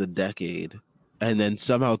win of the decade, and then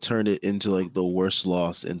somehow turn it into like the worst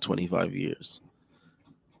loss in 25 years.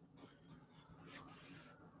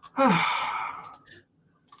 I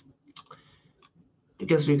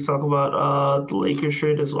guess we can talk about the Lakers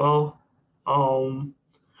trade as well. No,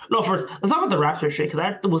 first let's talk about the Raptors trade, because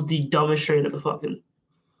that was the dumbest trade of the fucking.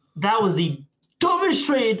 That was the dumbest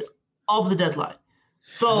trade of the deadline.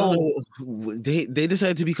 So they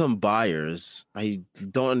decided to become buyers. I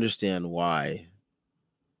don't understand why.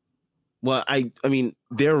 Well, I mean,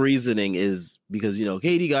 their reasoning is because, you know,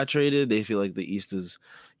 KD got traded. They feel like the East is,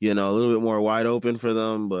 you know, a little bit more wide open for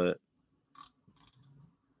them. But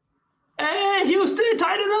hey, Houston,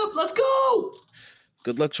 tighten it up. Let's go.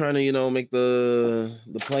 Good luck trying to, you know, make the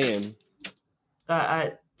play-in.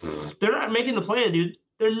 They're not making the play-in, dude.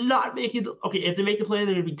 They're not making the. Okay, if they make the play-in,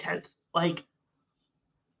 they're gonna be 10th. Like,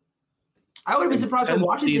 I wouldn't be surprised if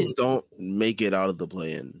Washington don't make it out of the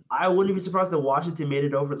play-in. I wouldn't be surprised if Washington made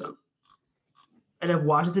it over them. And if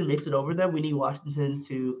Washington makes it over them, we need Washington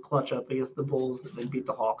to clutch up against the Bulls and then beat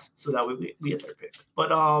the Hawks, so that way we get their pick. But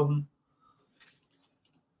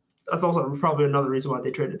that's also probably another reason why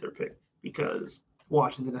they traded their pick, because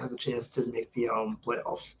Washington has a chance to make the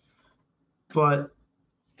playoffs. But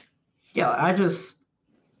yeah,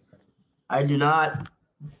 I do not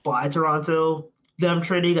buy Toronto. Them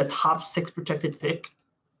trading a top 6 protected pick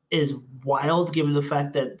is wild, given the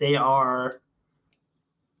fact that they are,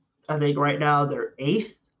 I think right now they're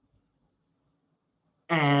 8th,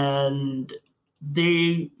 and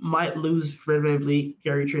they might lose Fred VanVleet,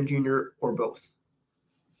 Gary Trent Jr., or both.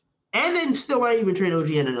 And then still might even trade OG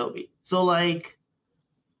Anunoby. So, like,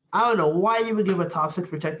 I don't know why you would give a top 6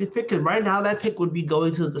 protected pick, because right now that pick would be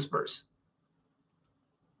going to the Spurs.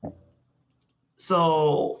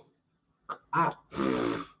 So, hell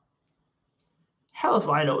if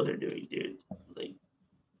I know what they're doing, dude. Like,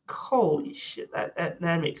 holy shit, that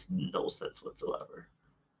makes no sense whatsoever.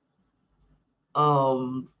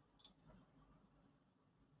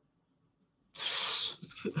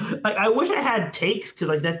 Like, I wish I had takes, because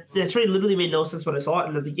like that trade literally made no sense when I saw it,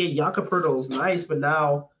 and I was like, yeah, Jakob Poeltl is nice, but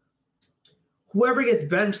now whoever gets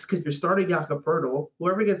benched, because you're starting Jakob Poeltl,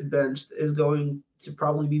 whoever gets benched is going to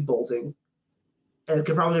probably be bolting. And it's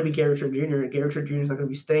probably going to be Gary Trent Jr., and Gary Trent Jr. is not going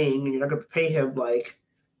to be staying, and you're not going to pay him like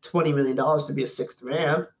 $20 million to be a 6th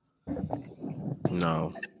man.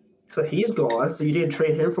 No. So he's gone, so you didn't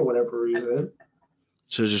trade him for whatever reason.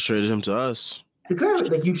 Should have just traded him to us. Exactly.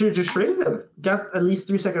 Like, you should have just traded him. Got at least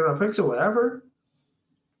 3 second-round picks or whatever.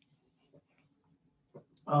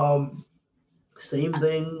 Same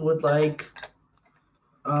thing with, like,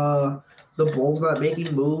 the Bulls not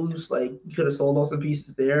making moves. Like, you could have sold off some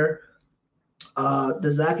pieces there.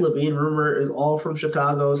 The Zach LaVine rumor is all from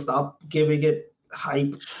Chicago. Stop giving it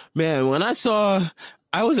hype. Man, when I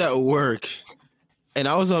was at work and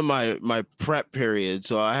I was on my prep period,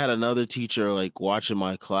 so I had another teacher like watching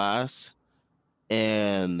my class,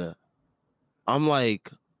 and I'm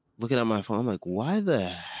like looking at my phone. I'm like, why the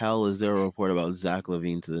hell is there a report about Zach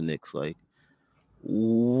LaVine to the Knicks? Like,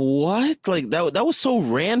 what? Like that was so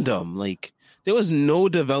random. Like, there was no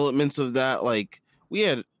developments of that. Like, we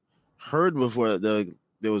had heard before that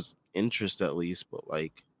there was interest at least, but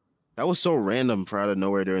like that was so random for out of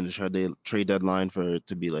nowhere during the trade deadline for it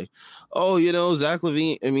to be like, oh, you know, Zach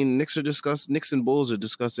LaVine. I mean, Knicks and Bulls are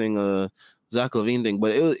discussing Zach LaVine thing,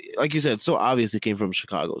 but it was, like you said, so obvious it came from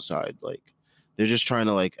Chicago side. Like, they're just trying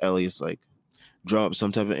to like at least like drum up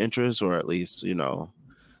some type of interest, or at least, you know,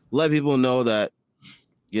 let people know that,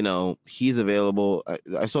 you know, he's available.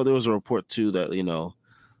 I saw there was a report too that, you know,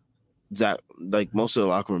 Zach, like most of the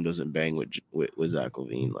locker room doesn't bang with Zach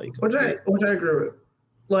LaVine. Like, which I agree with.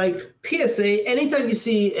 like PSA, anytime you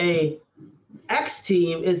see a X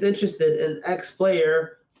team is interested in X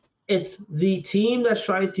player, it's the team that's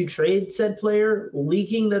trying to trade said player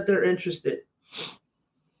leaking that they're interested.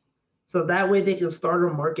 So that way they can start a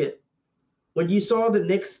market. When you saw the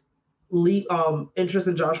Knicks interest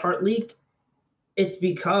in Josh Hart leaked, it's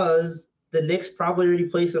because the Knicks probably already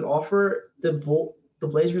placed an offer. The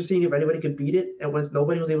Blazers were seeing if anybody could beat it, and once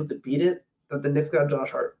nobody was able to beat it, that the Knicks got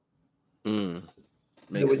Josh Hart. So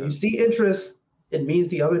when you see interest, it means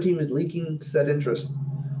the other team is leaking said interest.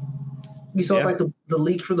 You saw like the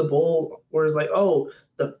leak for the Bull, where it's like, oh,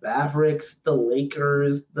 the Mavericks, the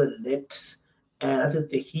Lakers, the Knicks, and I think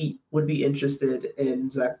the Heat would be interested in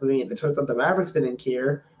Zach LaVine. It turns out the Mavericks didn't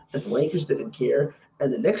care, and the Lakers didn't care,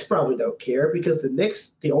 and the Knicks probably don't care because the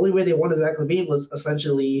Knicks, the only way they wanted Zach LaVine was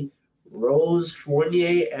essentially Rose,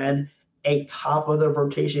 Fournier, and a top of the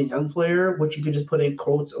rotation young player, which you could just put in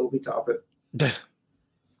quotes Obi Toppin.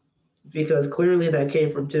 Because clearly that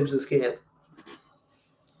came from Tibbs' camp.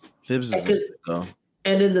 Tibbs is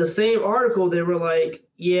and in the same article, they were like,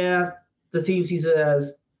 yeah, the team sees it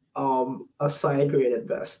as a side grade at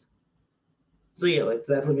best. So yeah, like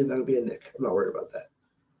Zach LaVine's not gonna be a Knick. I'm not worried about that.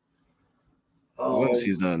 As long as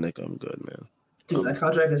he's not a Knick, I'm good, man. Dude, that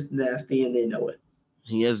contract is nasty, and they know it.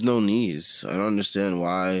 He has no knees. I don't understand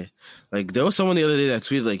why. Like, there was someone the other day that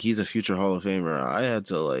tweeted like he's a future Hall of Famer. I had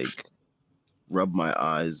to like rub my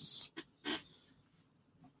eyes.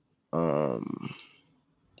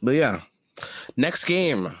 But yeah, next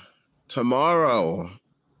game tomorrow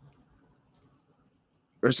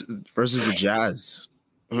versus the Jazz.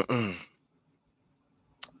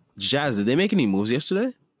 Jazz, did they make any moves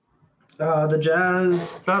yesterday? The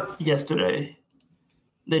Jazz, not yesterday.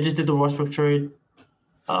 They just did the Westbrook trade.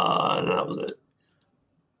 And that was it.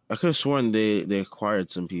 I could have sworn they acquired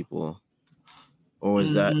some people. Or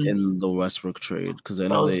was that in the Westbrook trade? Because I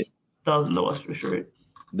know that was in the Westbrook trade.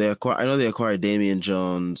 I know they acquired Damian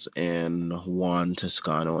Jones and Juan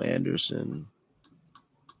Toscano Anderson.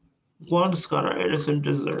 Juan Toscano Anderson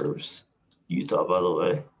deserves Utah, by the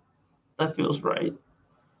way. That feels right.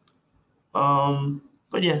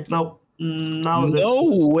 But yeah, no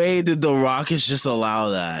way did the Rockets just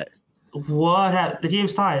allow that. What happened? The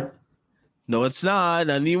game's tied. No, it's not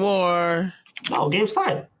anymore. No, game's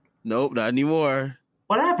tied. Nope, not anymore.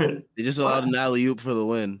 What happened? They just allowed an alley-oop for the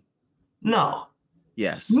win. No.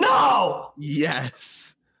 Yes. No!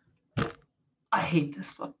 Yes. I hate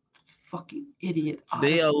this fucking idiot.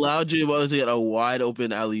 They allowed Jimmy Butler to get a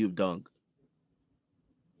wide-open alley-oop dunk.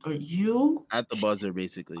 Are you? At the buzzer,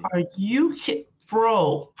 basically. Are you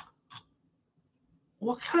bro?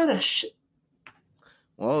 What kind of shit?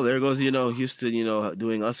 Well, there goes, Houston,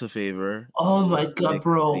 doing us a favor. Oh, my God,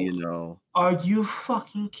 bro. Are you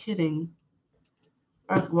fucking kidding?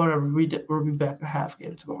 Whatever. We'll be back a half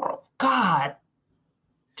game tomorrow. God.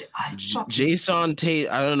 Jason Tate,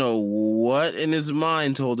 I don't know what in his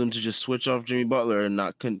mind told him to just switch off Jimmy Butler and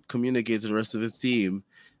not communicate to the rest of his team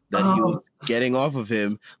that he was getting off of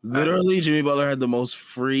him. Literally, Jimmy Butler had the most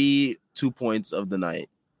free 2 points of the night.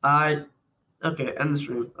 Okay, end this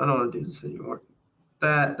room. I don't want to do this anymore.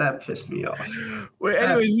 That pissed me off. Wait,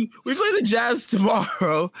 anyways, we play the Jazz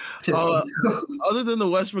tomorrow. Other than the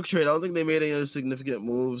Westbrook trade, I don't think they made any other significant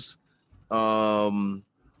moves. They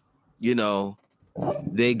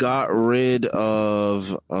got rid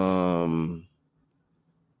of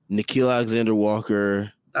Nickeil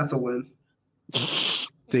Alexander-Walker. That's a win.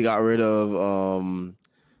 They got rid of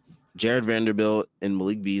Jared Vanderbilt and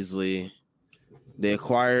Malik Beasley. They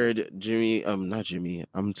acquired not Jimmy.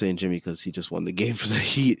 I'm saying Jimmy because he just won the game for the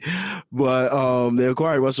Heat. But they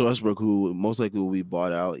acquired Russell Westbrook, who most likely will be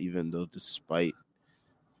bought out, even though despite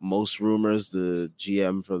most rumors, the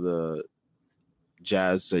GM for the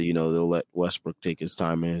Jazz said, they'll let Westbrook take his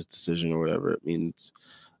time and his decision or whatever it means.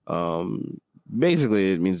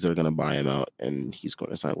 Basically, it means they're going to buy him out and he's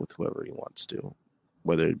going to sign with whoever he wants to,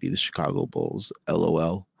 whether it be the Chicago Bulls,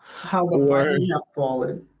 LOL. How the money have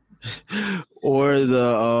fallen. Or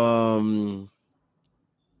the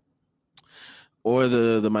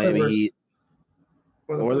Miami Clippers. Heat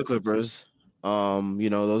or the Clippers.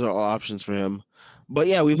 Those are all options for him. But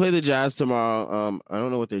yeah, we play the Jazz tomorrow. I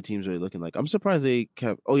don't know what their team's really looking like. I'm surprised they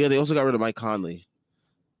kept. Oh yeah, they also got rid of Mike Conley.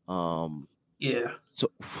 Yeah.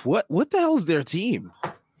 So what the hell's their team?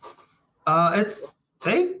 It's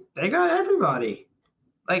they got everybody.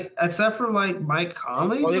 Like except for like Mike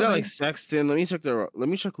Conley. Oh, they got like Sexton. Let me check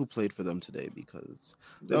who played for them today because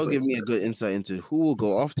that'll give me a good insight into who will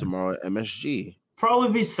go off tomorrow at MSG. Probably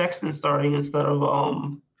be Sexton starting instead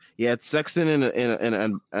of Yeah, it's Sexton and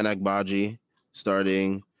Agbaji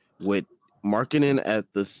starting with Markkanen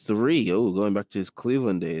at the 3. Oh, going back to his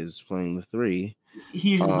Cleveland days, playing the 3. He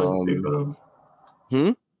usually plays the 3 for them.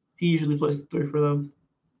 He usually plays the 3 for them.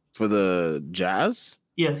 For the Jazz?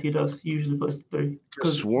 Yeah, he does. He usually plays the 3.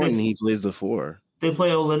 Sworn he plays the 4. They play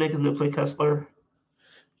Olynyk and they play Kessler.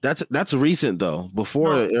 That's recent though.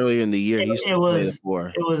 Before earlier in the year, he used to play the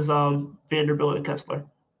 4. It was Vanderbilt and Kessler. It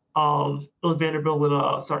was Vanderbilt and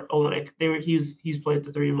Olynyk. He's played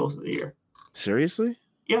the 3 most of the year. Seriously?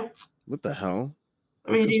 Yeah. What the hell?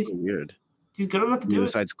 I mean, he's so weird. He's good enough to do it.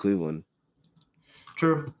 Besides Cleveland.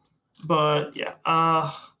 True, but yeah.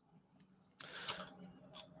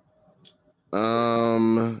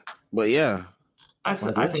 But yeah.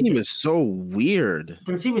 Their team is so weird.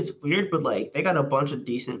 Their team is weird, but like they got a bunch of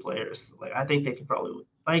decent players. Like I think they could probably win.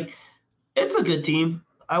 Like it's a good team.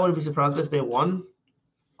 I wouldn't be surprised if they won.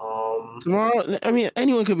 Tomorrow, I mean,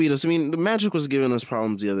 anyone could beat us. I mean, the Magic was giving us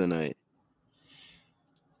problems the other night.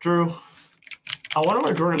 True. I wonder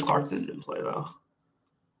why Jordan Clarkson didn't play though.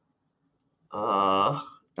 I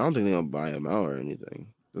don't think they're gonna buy him out or anything.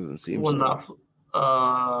 Doesn't seem so. Not.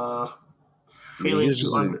 He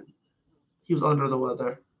was under the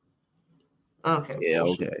weather. Okay. Yeah.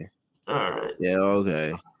 Bullshit. Okay. All right. Yeah.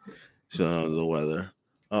 Okay. So under the weather.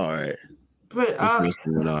 All right. But what's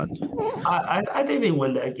going on? I think they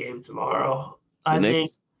win that game tomorrow. I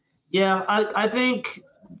think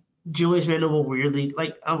Julius Randle will weirdly,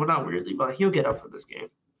 well, not weirdly, but he'll get up for this game.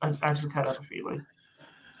 I just kind of have a feeling.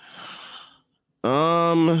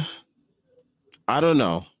 I don't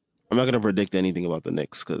know. I'm not gonna predict anything about the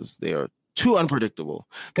Knicks because they are too unpredictable.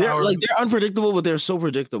 They're unpredictable, but they're so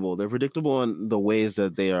predictable. They're predictable in the ways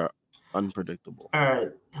that they are unpredictable. All right,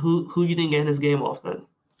 who do you think getting his game off then?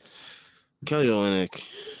 Kelly Olynyk.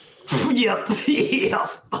 Yep. Kelly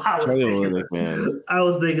Olynyk, man. I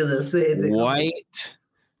was thinking the same thing. White,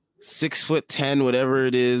 6'10", whatever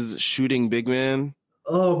it is, shooting big man.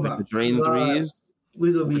 Oh my! The drain threes.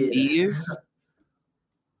 We're gonna be ease.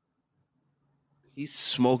 He's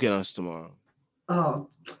smoking us tomorrow. Oh,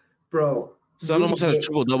 bro. Son almost had a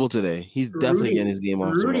triple-double today. He's definitely getting his game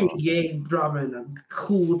off tomorrow. Rudy Gay dropping a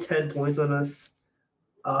cool 10 points on us.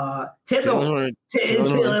 Taylor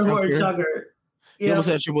Horton-Tucker. He almost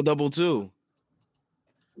had a triple-double too.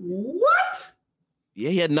 What? Yeah,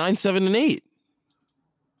 he had 9, 7, and 8.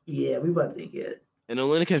 Yeah, we about to get. And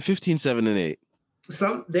Olynyk had 15, 7, and 8.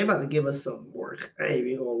 They about to give us some work. I ain't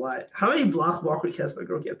even gonna lie. How many blocks Walker Kessler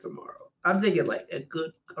gonna get tomorrow? I'm thinking like a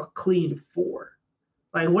clean 4.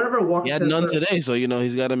 Like whatever Walker. He had none today, so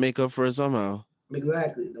he's got to make up for it somehow.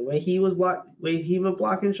 Exactly. The way he was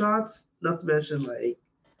blocking shots. Not to mention like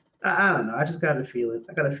I don't know. I just got a feeling.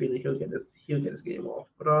 He'll get his game off.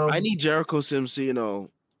 But I need Jericho Sims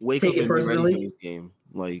to wake up and be ready for this game.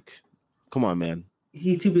 Like, come on, man.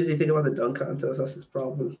 He's too busy thinking about the dunk contest. That's his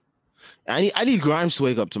problem. I need Grimes to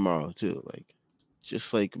wake up tomorrow too. Like,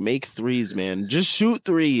 just like make threes, man. Just shoot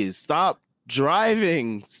threes. Stop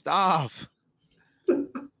driving. Stop.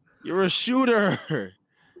 You're a shooter.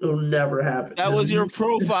 It'll never happen. That was your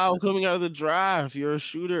profile coming out of the draft. You're a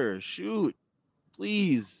shooter. Shoot,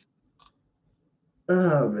 please.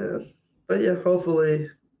 Oh man, but yeah, hopefully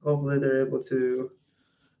they're able to.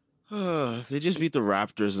 They just beat the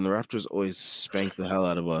Raptors, and the Raptors always spank the hell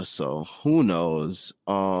out of us. So who knows?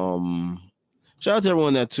 Shout out to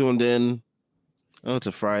everyone that tuned in. I know it's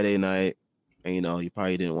a Friday night, and you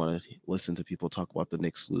probably didn't want to listen to people talk about the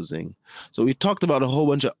Knicks losing. So we talked about a whole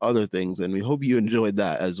bunch of other things, and we hope you enjoyed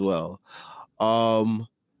that as well.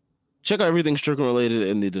 Check out everything Strickland related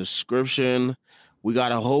in the description. We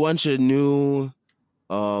got a whole bunch of new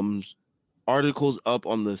articles up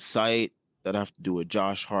on the site that have to do with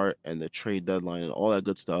Josh Hart and the trade deadline and all that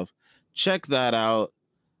good stuff. Check that out.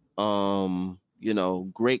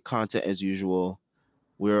 Great content as usual.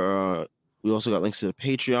 We also got links to the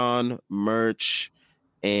Patreon, merch,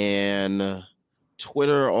 and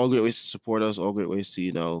Twitter. All great ways to support us. All great ways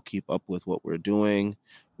to keep up with what we're doing.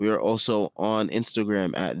 We are also on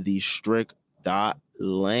Instagram at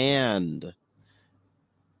thestrick.land.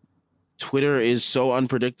 Twitter is so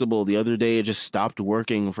unpredictable. The other day, it just stopped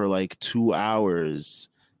working for like 2 hours.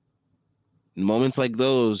 In moments like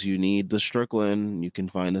those, you need the Strickland. You can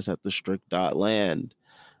find us at thestrick.land.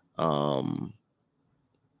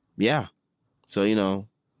 Yeah. So,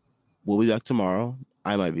 we'll be back tomorrow.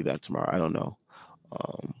 I might be back tomorrow. I don't know.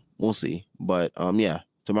 We'll see. But,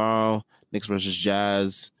 tomorrow, Knicks versus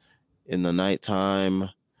Jazz in the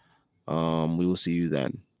nighttime. We will see you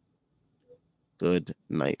then. Good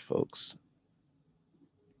night, folks.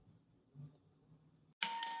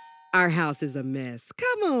 Our house is a mess.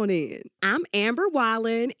 Come Come on in. I'm Amber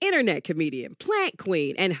Wallen, internet comedian, plant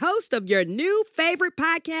queen, and host of your new favorite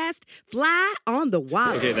podcast, Fly on the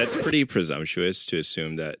Wallen. Okay, that's pretty presumptuous to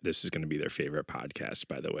assume that this is going to be their favorite podcast,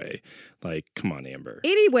 by the way. Like, come on, Amber.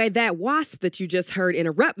 Anyway, that wasp that you just heard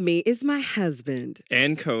interrupt me is my husband.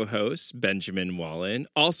 And co-host, Benjamin Wallen,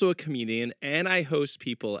 also a comedian, and I host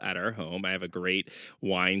people at our home. I have a great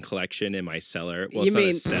wine collection in my cellar. Well, You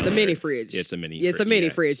mean the mini fridge? It's a mini It's a mini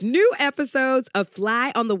fridge. New episodes of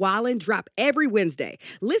Fly on the Wallen drop every Wednesday.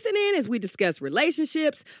 Listen in as we discuss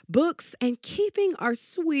relationships, books, and keeping our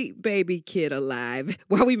sweet baby kid alive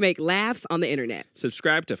while we make laughs on the internet.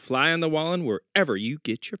 Subscribe to Fly on the Wallen wherever you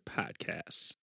get your podcasts.